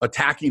it's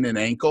attacking an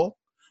ankle,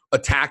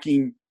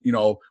 attacking,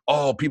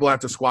 people have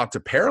to squat to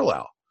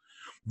parallel.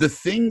 The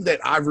thing that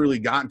I've really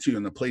gotten to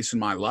in the place in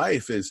my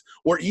life is,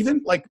 or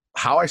even like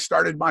how I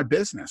started my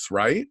business,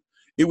 right?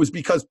 It was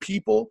because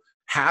people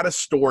had a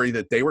story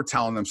that they were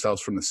telling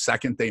themselves from the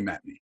second they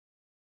met me.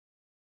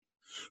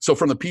 So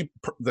from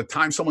the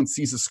time someone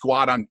sees a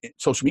squat on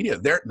social media,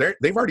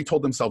 they've already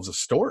told themselves a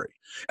story,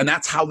 and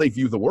that's how they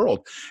view the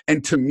world.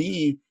 And to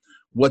me,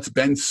 what's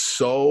been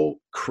so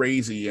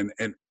crazy, and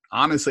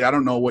honestly, I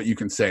don't know what you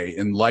can say,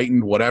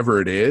 enlightened, whatever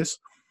it is,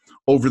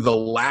 over the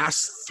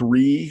last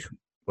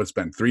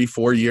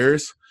 3-4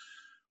 years,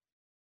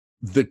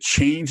 the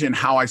change in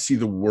how I see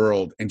the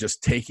world and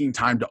just taking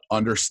time to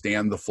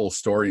understand the full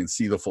story and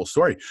see the full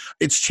story.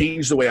 It's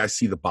changed the way I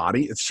see the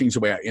body. It's changed the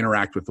way I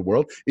interact with the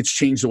world. It's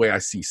changed the way I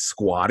see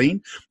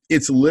squatting.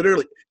 It's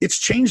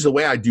changed the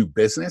way I do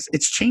business.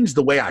 It's changed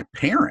the way I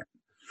parent.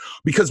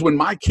 Because when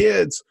my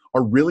kids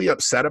are really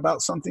upset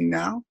about something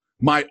now,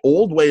 my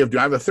old way of doing,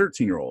 I have a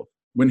 13-year-old.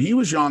 When he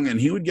was young and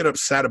he would get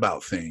upset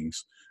about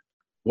things,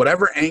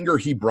 whatever anger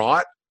he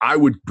brought, I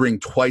would bring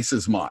twice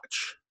as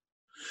much.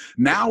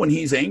 Now, when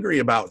he's angry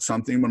about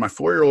something, when my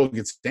 4-year-old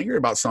gets angry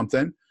about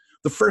something,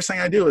 the first thing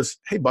I do is,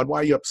 hey, bud,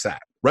 why are you upset?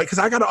 Right? Because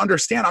I got to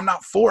understand I'm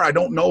not 4. I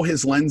don't know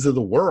his lens of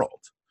the world.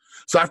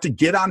 So I have to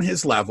get on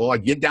his level. I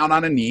get down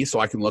on a knee so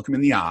I can look him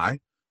in the eye.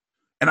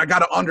 And I got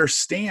to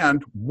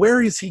understand,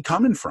 where is he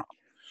coming from?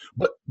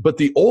 But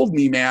the old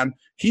me, man,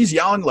 he's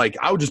yelling like,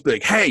 I would just be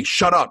like, hey,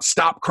 shut up,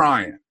 stop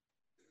crying.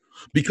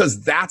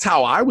 Because that's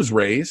how I was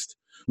raised.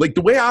 Like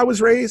the way I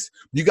was raised,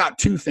 you got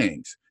two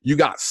things. You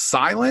got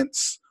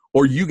silence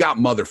or you got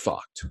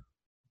motherfucked.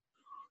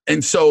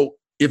 And so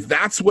if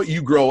that's what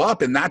you grow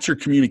up and that's your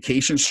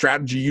communication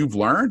strategy you've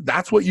learned,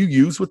 that's what you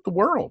use with the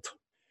world.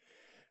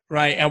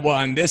 Right.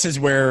 And this is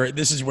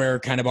where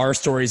kind of our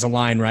stories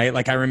align, right?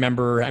 Like I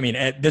remember,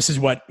 this is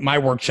what my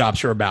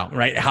workshops are about,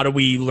 right? How do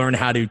we learn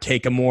how to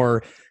take a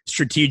more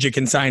strategic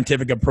and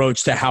scientific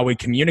approach to how we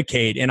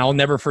communicate? And I'll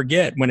never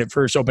forget when it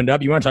first opened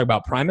up, you want to talk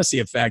about primacy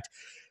effect.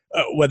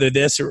 Whether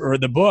this or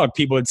the book,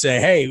 people would say,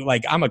 hey,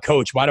 like I'm a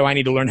coach. Why do I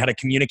need to learn how to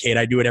communicate?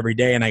 I do it every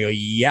day. And I go,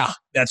 yeah,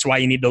 that's why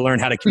you need to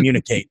learn how to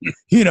communicate,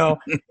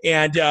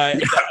 and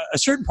a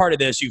certain part of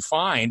this you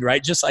find,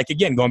 right? Just like,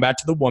 again, going back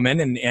to the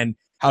woman and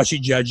how she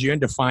judged you and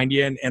defined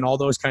you and all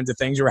those kinds of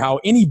things, or how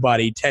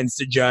anybody tends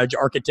to judge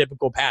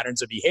archetypical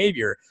patterns of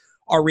behavior.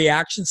 Our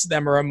reactions to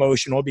them are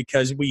emotional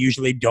because we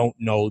usually don't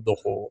know the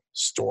whole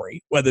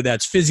story, whether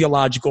that's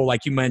physiological,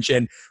 like you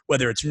mentioned,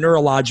 whether it's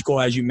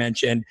neurological, as you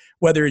mentioned,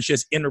 whether it's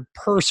just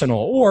interpersonal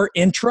or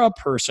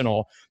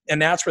intrapersonal.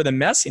 And that's where the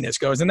messiness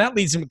goes. And that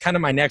leads to kind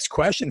of my next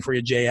question for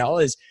you,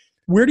 JL, is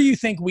where do you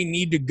think we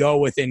need to go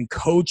within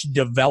coach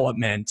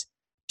development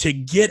to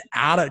get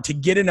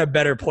in a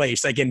better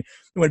place? Like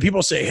when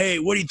people say, hey,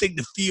 what do you think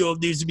the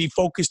field needs to be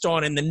focused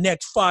on in the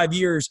next 5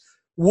 years?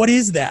 What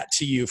is that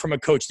to you from a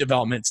coach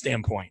development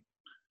standpoint?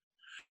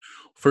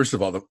 First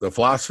of all, the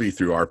philosophy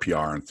through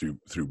RPR and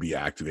through Be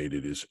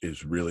Activated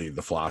is really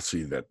the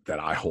philosophy that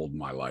I hold in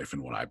my life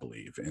and what I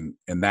believe.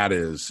 And that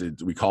is,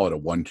 we call it a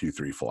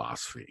 1-2-3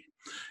 philosophy.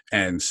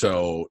 And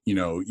so,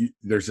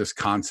 there's this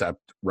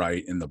concept,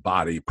 right, in the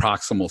body,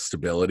 proximal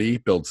stability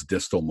builds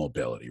distal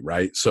mobility,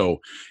 right? So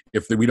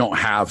if we don't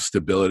have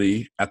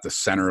stability at the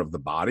center of the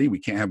body, we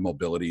can't have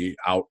mobility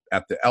out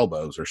at the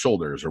elbows or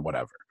shoulders or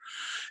whatever.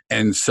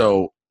 And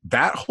so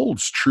that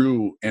holds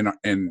true in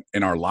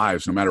our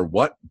lives, no matter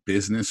what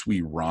business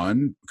we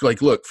run.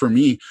 Like, look, for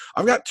me,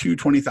 I've got 2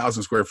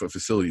 20,000 square foot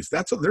facilities.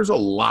 There's a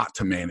lot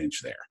to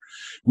manage there.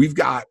 We've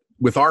got,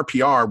 with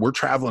RPR, we're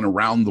traveling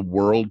around the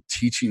world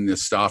teaching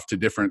this stuff to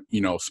different,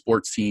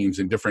 sports teams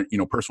and different,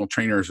 personal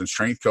trainers and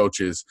strength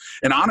coaches.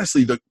 And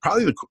honestly, and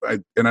I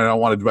don't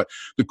want to do it,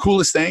 the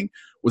coolest thing,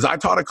 was I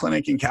taught a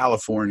clinic in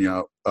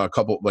California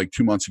like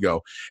 2 months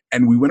ago,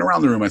 and we went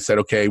around the room. I said,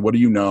 okay, what do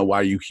you know? Why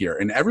are you here?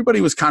 And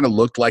everybody was kind of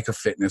looked like a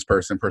fitness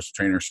person, personal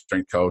trainer,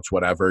 strength coach,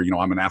 whatever. You know,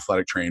 I'm an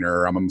athletic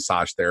trainer. I'm a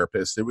massage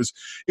therapist.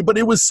 But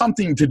it was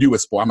something to do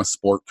with sport. I'm a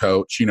sport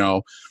coach, you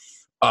know.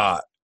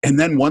 And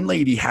then one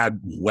lady had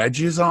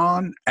wedges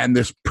on and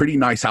this pretty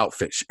nice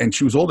outfit. And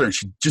she was older and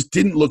she just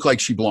didn't look like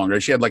she belonged.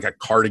 Right? She had like a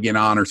cardigan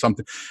on or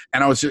something.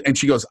 And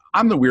she goes,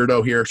 I'm the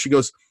weirdo here. She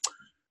goes,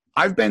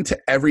 I've been to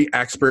every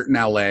expert in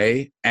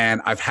LA and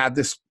I've had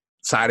this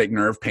sciatic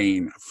nerve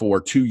pain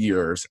for 2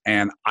 years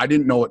and I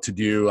didn't know what to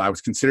do. I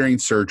was considering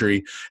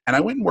surgery and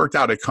I went and worked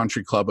out at a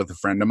country club with a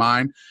friend of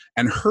mine,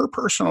 and her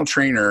personal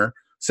trainer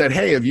said,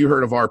 hey, have you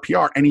heard of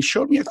RPR? And he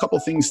showed me a couple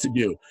things to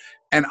do.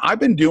 And I've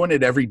been doing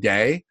it every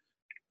day.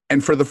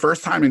 And for the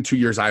first time in 2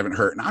 years, I haven't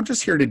hurt. And I'm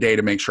just here today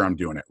to make sure I'm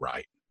doing it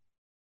right.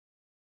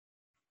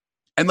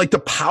 And like the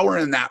power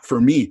in that for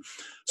me.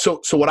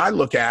 So what I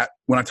look at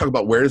when I talk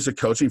about where does the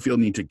coaching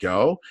field need to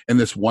go, and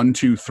this 1,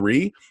 2,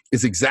 3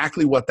 is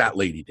exactly what that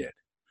lady did.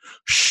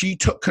 She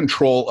took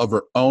control of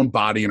her own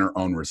body and her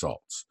own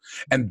results.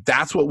 And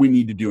that's what we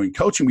need to do in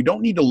coaching. We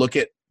don't need to look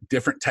at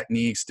different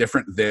techniques,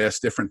 different this,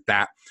 different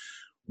that.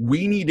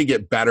 We need to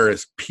get better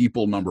as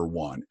people, number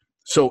one.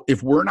 So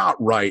if we're not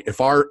right,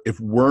 if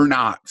we're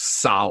not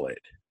solid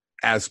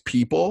as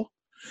people,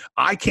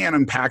 I can't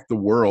impact the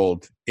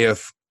world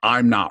if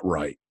I'm not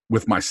right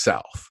with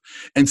myself.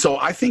 And so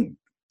I think,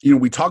 you know,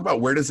 we talk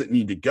about where does it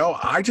need to go?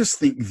 I just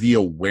think the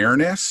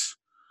awareness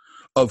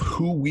of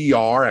who we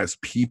are as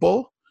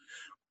people,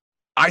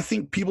 I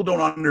think people don't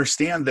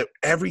understand that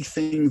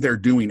everything they're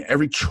doing,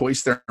 every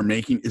choice they're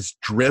making is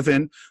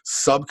driven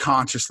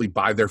subconsciously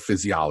by their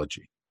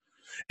physiology.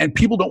 And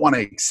people don't want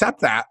to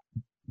accept that.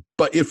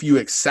 But if you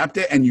accept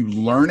it and you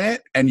learn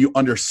it and you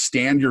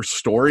understand your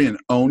story and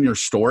own your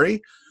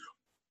story,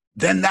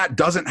 then that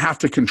doesn't have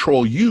to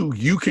control you.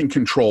 You can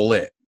control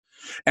it.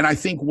 And I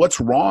think what's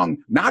wrong,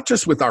 not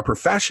just with our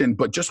profession,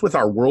 but just with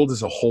our world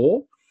as a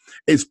whole,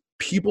 is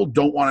people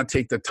don't want to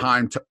take the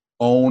time to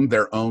own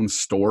their own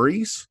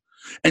stories.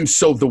 And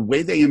so the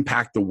way they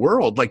impact the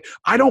world, like,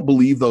 I don't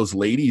believe those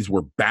ladies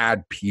were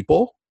bad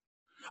people.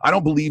 I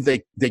don't believe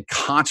they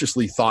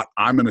consciously thought,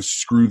 I'm going to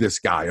screw this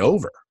guy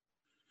over.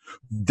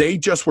 They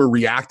just were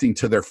reacting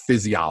to their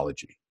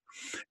physiology.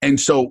 And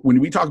so when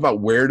we talk about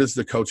where does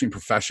the coaching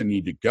profession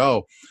need to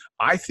go,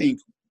 I think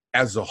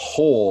as a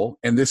whole,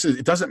 and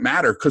it doesn't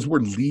matter because we're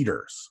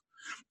leaders.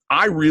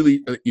 I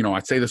really, you know, I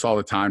say this all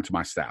the time to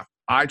my staff.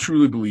 I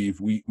truly believe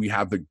we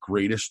have the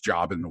greatest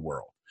job in the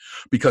world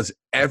because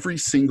every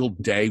single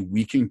day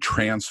we can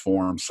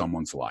transform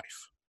someone's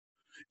life.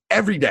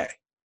 Every day.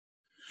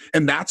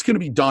 And that's going to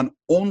be done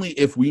only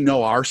if we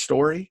know our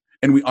story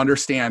and we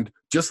understand,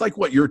 just like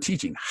what you're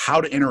teaching, how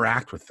to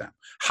interact with them,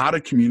 how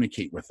to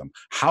communicate with them,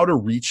 how to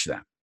reach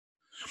them.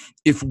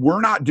 If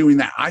we're not doing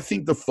that, I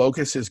think the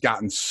focus has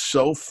gotten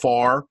so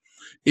far.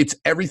 It's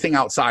everything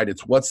outside.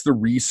 It's what's the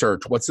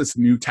research? What's this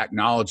new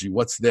technology?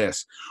 What's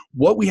this?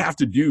 What we have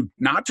to do,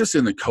 not just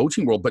in the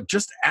coaching world, but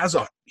just as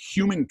a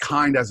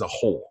humankind as a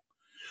whole.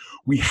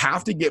 We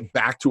have to get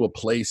back to a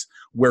place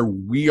where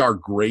we are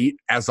great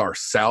as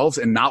ourselves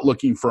and not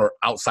looking for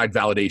outside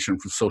validation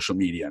from social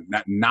media,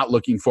 not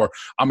looking for,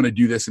 I'm going to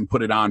do this and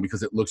put it on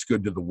because it looks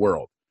good to the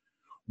world.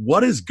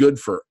 What is good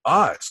for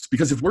us?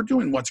 Because if we're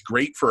doing what's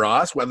great for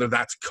us, whether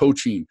that's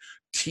coaching,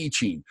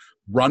 teaching,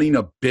 running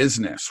a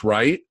business,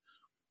 right?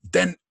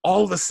 Then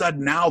all of a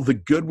sudden now the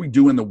good we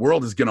do in the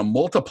world is going to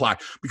multiply,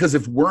 because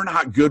if we're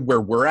not good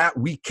where we're at,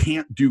 we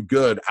can't do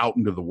good out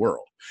into the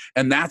world.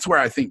 And that's where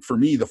I think for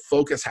me, the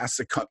focus has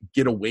to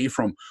get away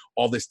from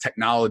all this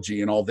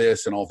technology and all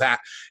this and all that.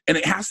 And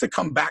it has to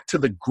come back to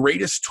the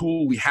greatest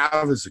tool we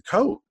have as a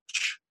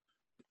coach.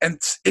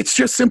 And it's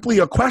just simply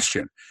a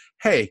question.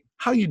 Hey,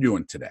 how you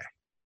doing today?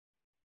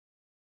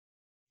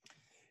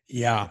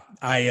 Yeah,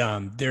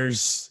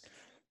 listen,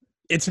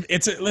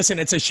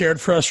 it's a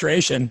shared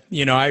frustration.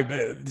 You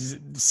know,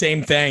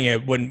 same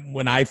thing.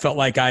 When I felt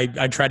like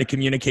I tried to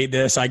communicate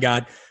this, I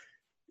got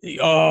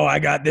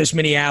this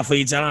many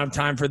athletes. I don't have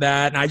time for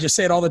that. And I just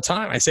say it all the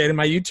time. I say it in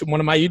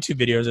one of my YouTube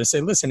videos. I say,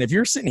 listen, if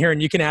you're sitting here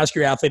and you can ask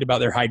your athlete about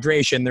their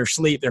hydration, their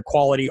sleep, their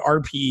quality,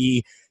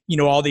 RPE, you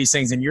know, all these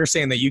things, and you're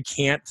saying that you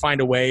can't find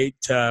a way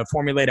to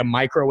formulate a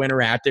micro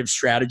interactive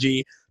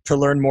strategy to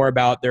learn more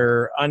about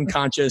their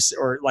unconscious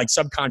or like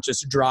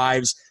subconscious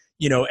drives,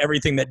 you know,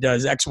 everything that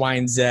does X, Y,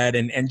 and Z,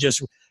 and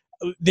just,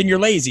 then you're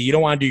lazy. You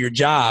don't want to do your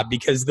job,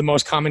 because the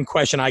most common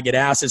question I get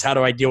asked is, how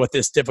do I deal with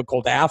this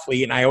difficult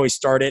athlete? And I always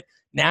start it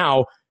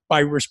now by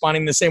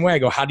responding the same way. I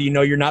go, how do you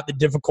know you're not the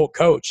difficult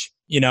coach?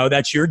 You know,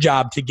 that's your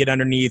job to get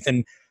underneath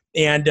and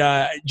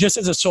just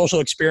as a social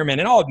experiment.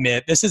 And I'll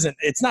admit,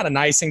 it's not a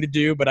nice thing to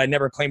do, but I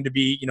never claimed to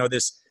be, you know,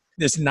 this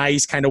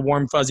nice kind of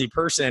warm, fuzzy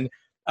person.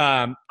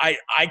 I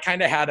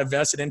kind of had a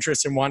vested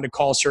interest in wanting to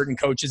call certain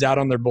coaches out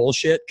on their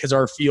bullshit, because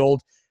our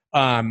field,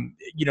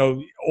 you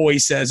know,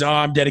 always says, oh,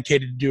 I'm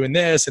dedicated to doing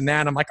this and that.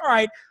 And I'm like, all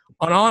right,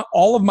 on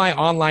all of my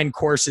online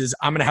courses,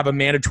 I'm going to have a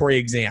mandatory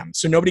exam.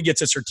 So nobody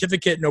gets a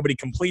certificate, nobody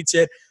completes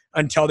it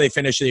until they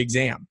finish the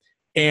exam.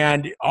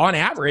 And on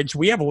average,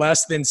 we have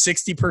less than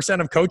 60%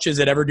 of coaches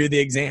that ever do the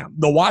exam.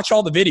 They'll watch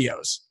all the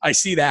videos. I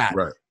see that,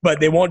 right, but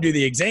they won't do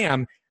the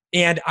exam.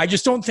 And I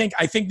just don't think,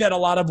 I think that a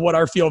lot of what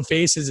our field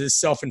faces is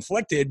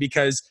self-inflicted,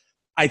 because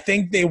I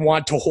think they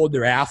want to hold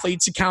their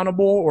athletes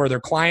accountable or their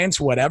clients,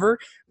 whatever,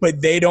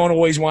 but they don't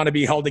always want to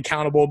be held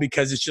accountable,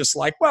 because it's just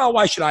like, well,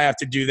 why should I have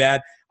to do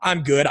that?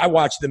 I'm good. I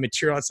watch the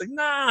material. It's like,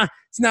 nah,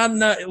 it's not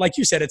enough. Like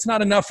you said, it's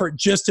not enough for it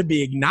just to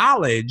be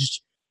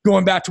acknowledged.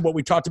 Going back to what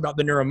we talked about,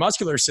 the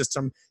neuromuscular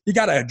system, you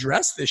got to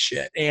address this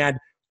shit. And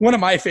one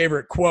of my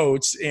favorite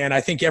quotes, and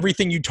I think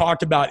everything you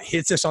talked about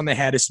hits us on the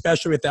head,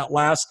 especially with that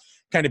last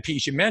kind of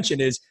piece you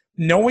mentioned, is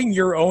knowing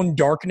your own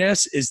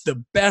darkness is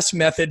the best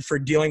method for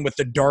dealing with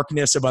the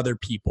darkness of other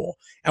people.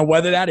 And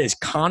whether that is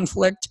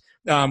conflict,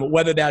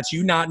 whether that's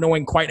you not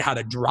knowing quite how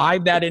to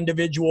drive that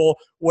individual,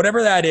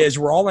 whatever that is,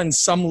 we're all in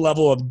some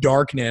level of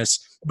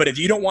darkness. But if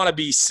you don't want to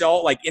be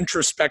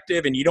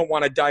introspective and you don't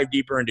want to dive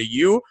deeper into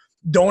you,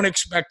 don't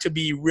expect to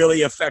be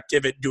really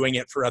effective at doing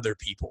it for other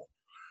people.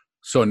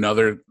 So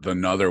another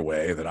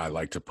way that I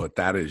like to put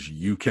that is,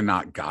 you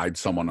cannot guide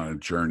someone on a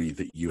journey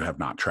that you have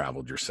not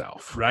traveled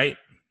yourself. Right.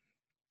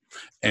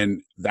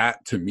 And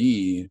that, to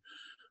me,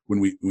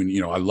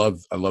 I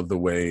love the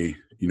way,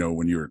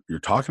 when you're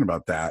talking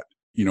about that,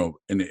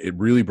 and it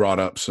really brought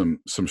up some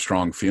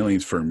strong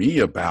feelings for me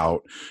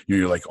about,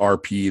 you're like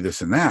RP,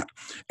 this and that.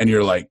 And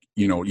you're like,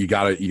 you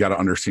gotta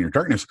understand your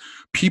darkness.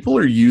 People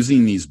are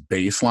using these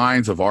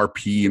baselines of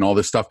RP and all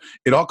this stuff.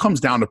 It all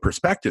comes down to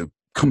perspective.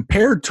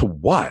 Compared to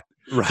what?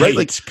 Right.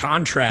 Like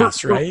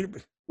contrast, right?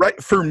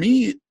 Right. For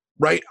me,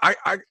 right.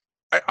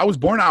 I was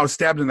born, I was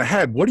stabbed in the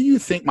head. What do you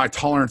think my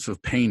tolerance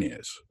of pain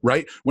is?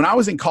 Right. When I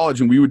was in college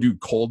and we would do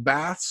cold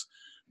baths,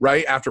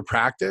 right, after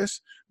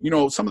practice,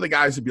 some of the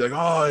guys would be like,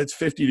 oh, it's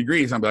 50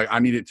 degrees. I'd be like, I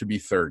need it to be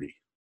 30.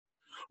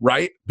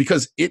 Right.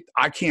 Because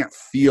I can't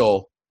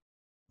feel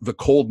the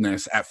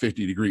coldness at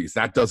 50 degrees.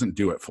 That doesn't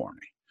do it for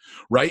me.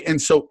 Right.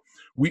 And so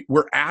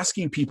we're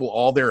asking people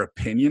all their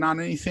opinion on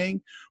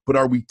anything, but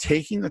are we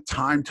taking the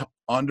time to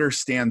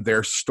understand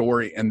their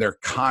story and their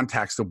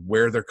context of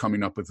where they're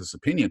coming up with this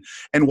opinion?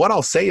 And what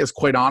I'll say is,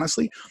 quite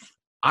honestly,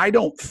 I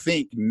don't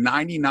think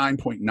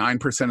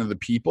 99.9% of the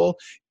people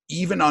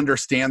even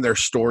understand their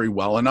story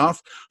well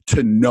enough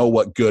to know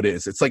what good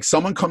is. It's like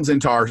someone comes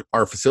into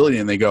our facility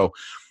and they go,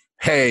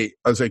 hey,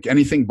 I was like,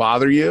 anything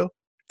bother you?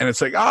 And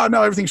it's like, oh,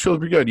 no, everything's feels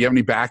pretty good. Do you have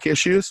any back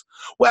issues?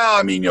 Well,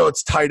 I mean,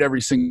 it's tight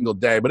every single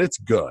day, but it's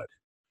good.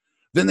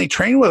 Then they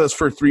train with us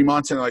for 3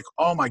 months and they're like,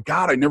 oh my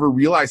God, I never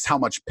realized how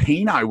much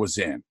pain I was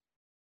in.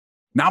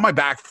 Now my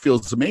back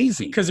feels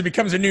amazing. Because it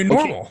becomes a new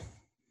normal. Okay.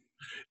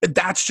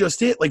 That's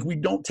just it. Like, we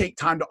don't take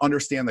time to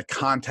understand the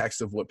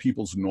context of what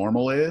people's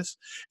normal is.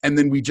 And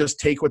then we just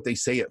take what they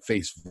say at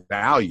face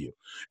value.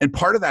 And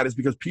part of that is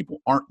because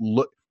people aren't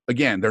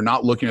they're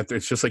not looking at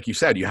it's just like you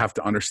said, you have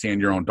to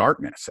understand your own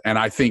darkness. And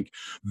I think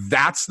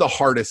that's the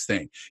hardest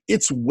thing.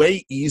 It's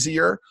way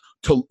easier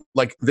to,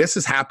 like, this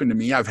has happened to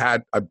me. I've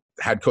had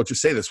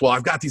coaches say this, well,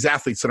 I've got these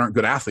athletes that aren't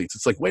good athletes.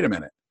 It's like, wait a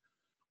minute,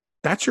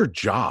 that's your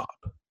job.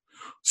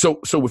 So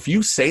if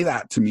you say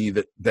that to me,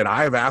 that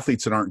I have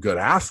athletes that aren't good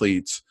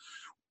athletes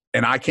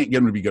and I can't get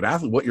them to be good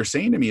athletes, what you're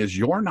saying to me is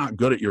you're not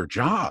good at your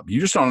job.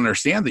 You just don't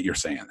understand that you're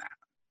saying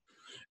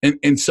that.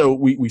 And so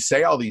we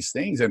say all these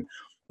things, and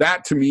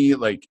that to me,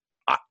 like,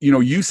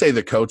 you say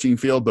the coaching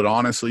field, but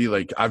honestly,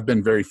 like, I've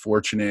been very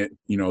fortunate,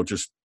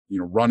 just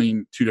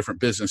running 2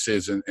 different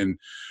businesses, and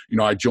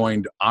I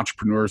joined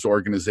entrepreneurs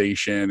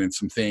organization and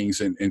some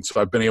things. And so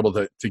I've been able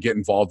to get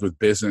involved with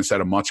business at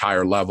a much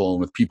higher level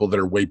and with people that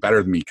are way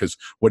better than me. Because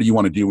what do you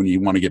want to do when you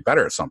want to get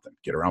better at something?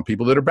 Get around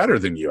people that are better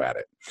than you at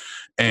it.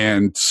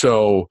 And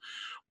so,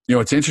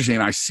 it's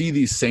interesting. I see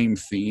these same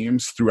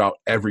themes throughout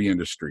every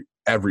industry,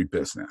 every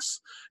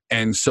business.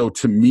 And so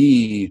to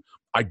me,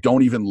 I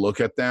don't even look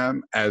at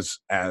them as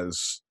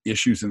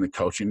issues in the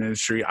coaching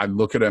industry. I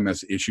look at them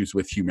as issues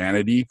with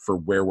humanity for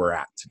where we're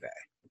at today.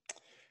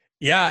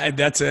 Yeah,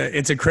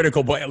 it's a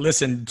critical point.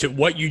 Listen, to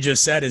what you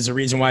just said is the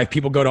reason why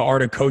people go to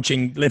Art of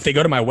Coaching. If they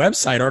go to my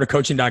website,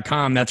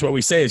 artofcoaching.com, that's what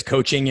we say is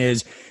coaching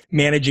is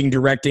managing,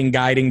 directing,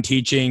 guiding,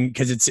 teaching,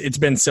 because it's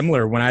been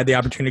similar. When I had the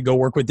opportunity to go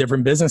work with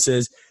different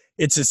businesses,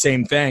 it's the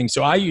same thing.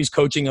 So I use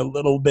coaching a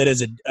little bit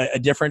as a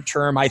different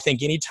term. I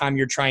think anytime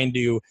you're trying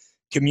to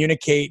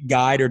communicate,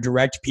 guide, or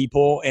direct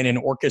people in an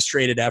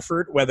orchestrated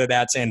effort, whether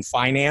that's in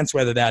finance,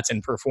 whether that's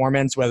in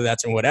performance, whether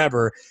that's in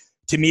whatever,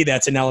 to me,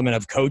 that's an element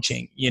of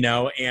coaching,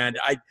 and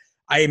I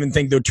even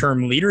think the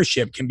term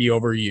leadership can be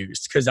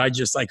overused, because I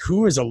just like,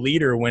 who is a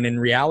leader when in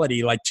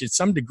reality, like, to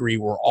some degree,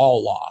 we're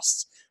all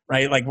lost,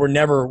 right? Like, we're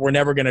never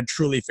going to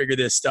truly figure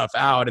this stuff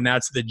out. And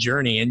that's the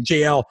journey. And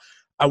JL,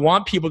 I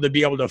want people to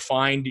be able to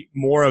find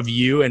more of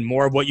you and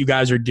more of what you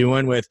guys are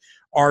doing with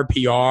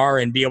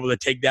RPR, and be able to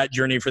take that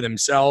journey for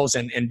themselves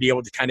and be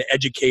able to kind of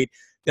educate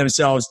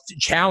themselves,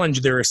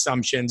 challenge their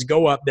assumptions,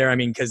 go up there. I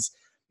mean, because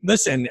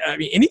listen,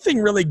 anything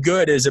really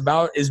good is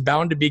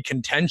bound to be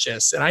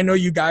contentious. And I know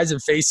you guys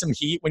have faced some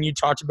heat when you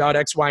talked about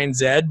X, Y, and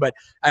Z, but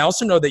I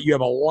also know that you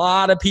have a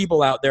lot of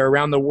people out there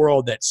around the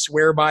world that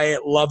swear by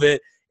it, love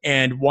it,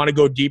 and want to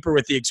go deeper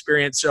with the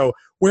experience. So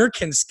where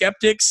can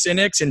skeptics,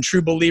 cynics, and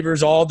true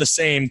believers, all the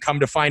same, come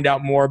to find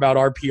out more about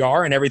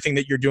RPR and everything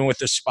that you're doing with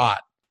the spot?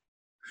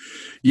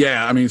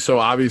 Yeah, I mean, so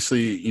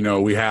obviously,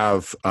 we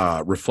have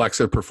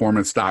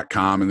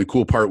reflexiveperformance.com. And the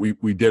cool part,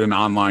 we did an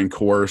online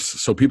course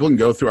so people can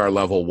go through our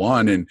level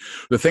 1. And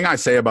the thing I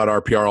say about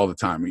RPR all the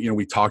time,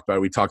 we talked about it,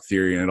 we talked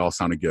theory, and it all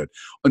sounded good.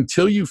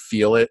 Until you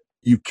feel it,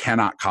 you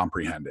cannot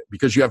comprehend it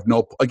because you have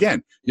no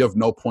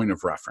point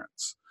of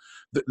reference.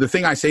 The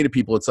thing I say to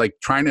people, it's like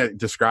trying to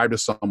describe to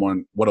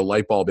someone what a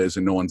light bulb is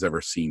and no one's ever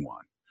seen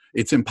one.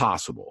 It's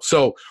impossible.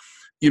 So,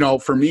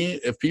 for me,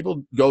 if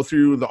people go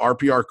through the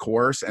RPR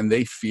course and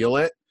they feel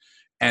it,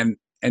 and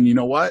you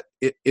know what,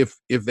 if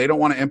they don't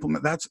want to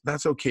implement,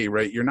 that's okay,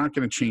 right? You're not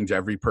going to change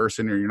every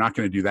person, or you're not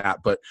going to do that.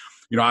 But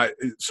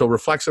so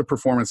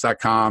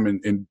reflexiveperformance.com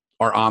and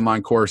our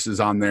online course is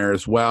on there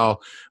as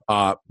well.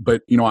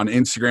 But on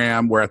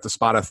Instagram, we're at the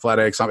Spot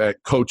Athletics. I'm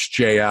at Coach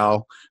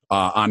JL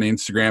on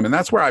Instagram, and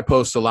that's where I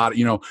post a lot.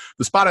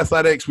 The Spot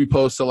Athletics, we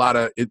post a lot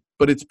of it,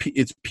 but it's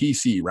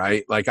PC,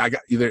 right? Like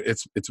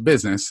it's a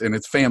business and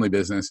it's family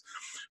business.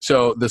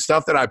 So the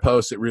stuff that I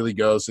post, it really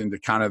goes into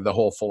kind of the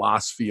whole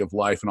philosophy of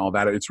life and all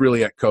that. It's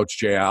really at Coach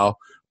JL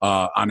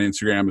on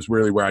Instagram is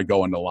really where I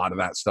go into a lot of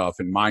that stuff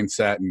and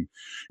mindset, and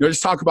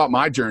just talk about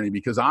my journey,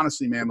 because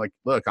honestly, man, like,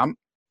 look, I'm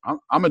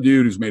a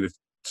dude who's made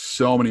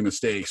so many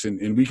mistakes,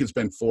 and we could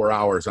spend 4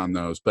 hours on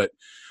those. But,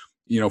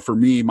 for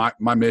me,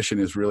 my mission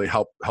is really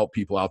help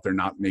people out there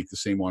not make the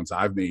same ones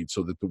I've made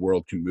so that the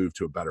world can move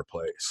to a better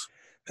place.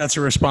 That's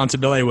a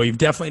responsibility. Well, you've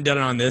definitely done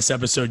it on this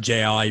episode,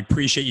 JL. I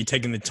appreciate you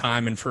taking the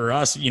time. And for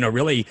us,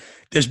 really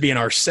this being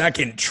our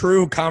second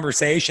true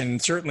conversation,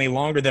 certainly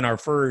longer than our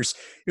first,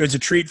 it was a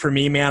treat for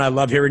me, man. I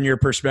love hearing your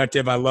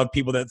perspective. I love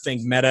people that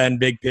think meta and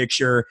big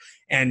picture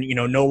and,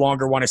 no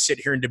longer want to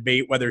sit here and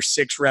debate whether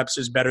 6 reps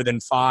is better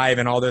than 5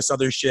 and all this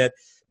other shit.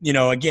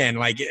 Again,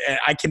 like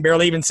I can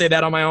barely even say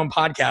that on my own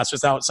podcast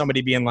without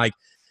somebody being like,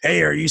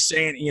 hey, are you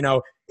saying,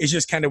 it's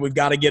just kind of, we've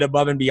got to get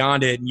above and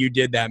beyond it. And you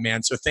did that,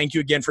 man. So thank you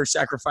again for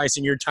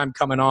sacrificing your time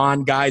coming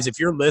on. Guys, if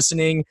you're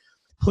listening,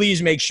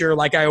 please make sure,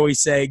 like I always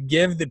say,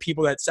 give the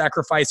people that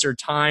sacrifice their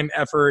time,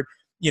 effort,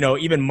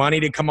 even money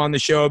to come on the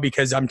show,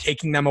 because I'm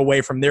taking them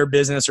away from their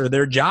business or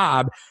their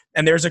job.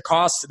 And there's a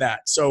cost to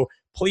that. So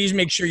please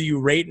make sure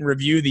you rate and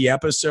review the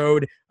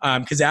episode,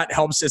 because that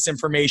helps this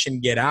information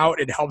get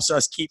out. It helps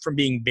us keep from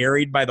being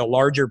buried by the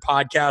larger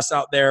podcasts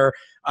out there.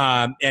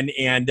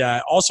 And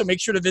also make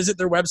sure to visit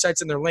their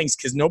websites and their links,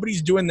 because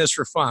nobody's doing this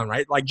for fun,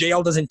 right? Like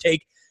JL doesn't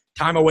take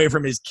time away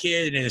from his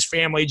kid and his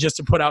family just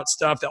to put out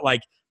stuff that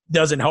like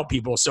doesn't help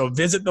people. So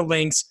visit the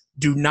links.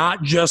 Do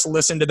not just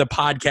listen to the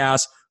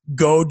podcast.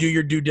 Go do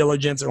your due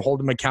diligence and hold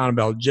them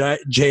accountable.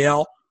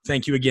 JL,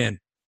 thank you again.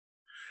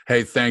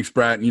 Hey, thanks,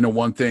 Brett.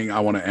 One thing I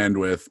want to end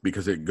with,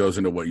 because it goes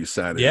into what you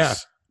said,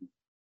 is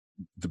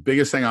the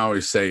biggest thing I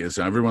always say is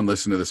everyone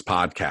listen to this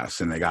podcast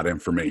and they got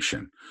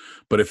information.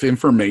 But if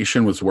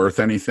information was worth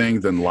anything,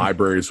 then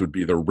libraries would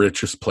be the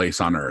richest place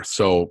on earth.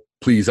 So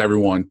please,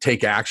 everyone,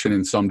 take action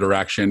in some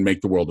direction,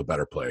 make the world a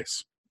better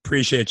place.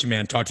 Appreciate you,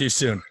 man. Talk to you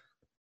soon.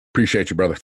 Appreciate you, brother.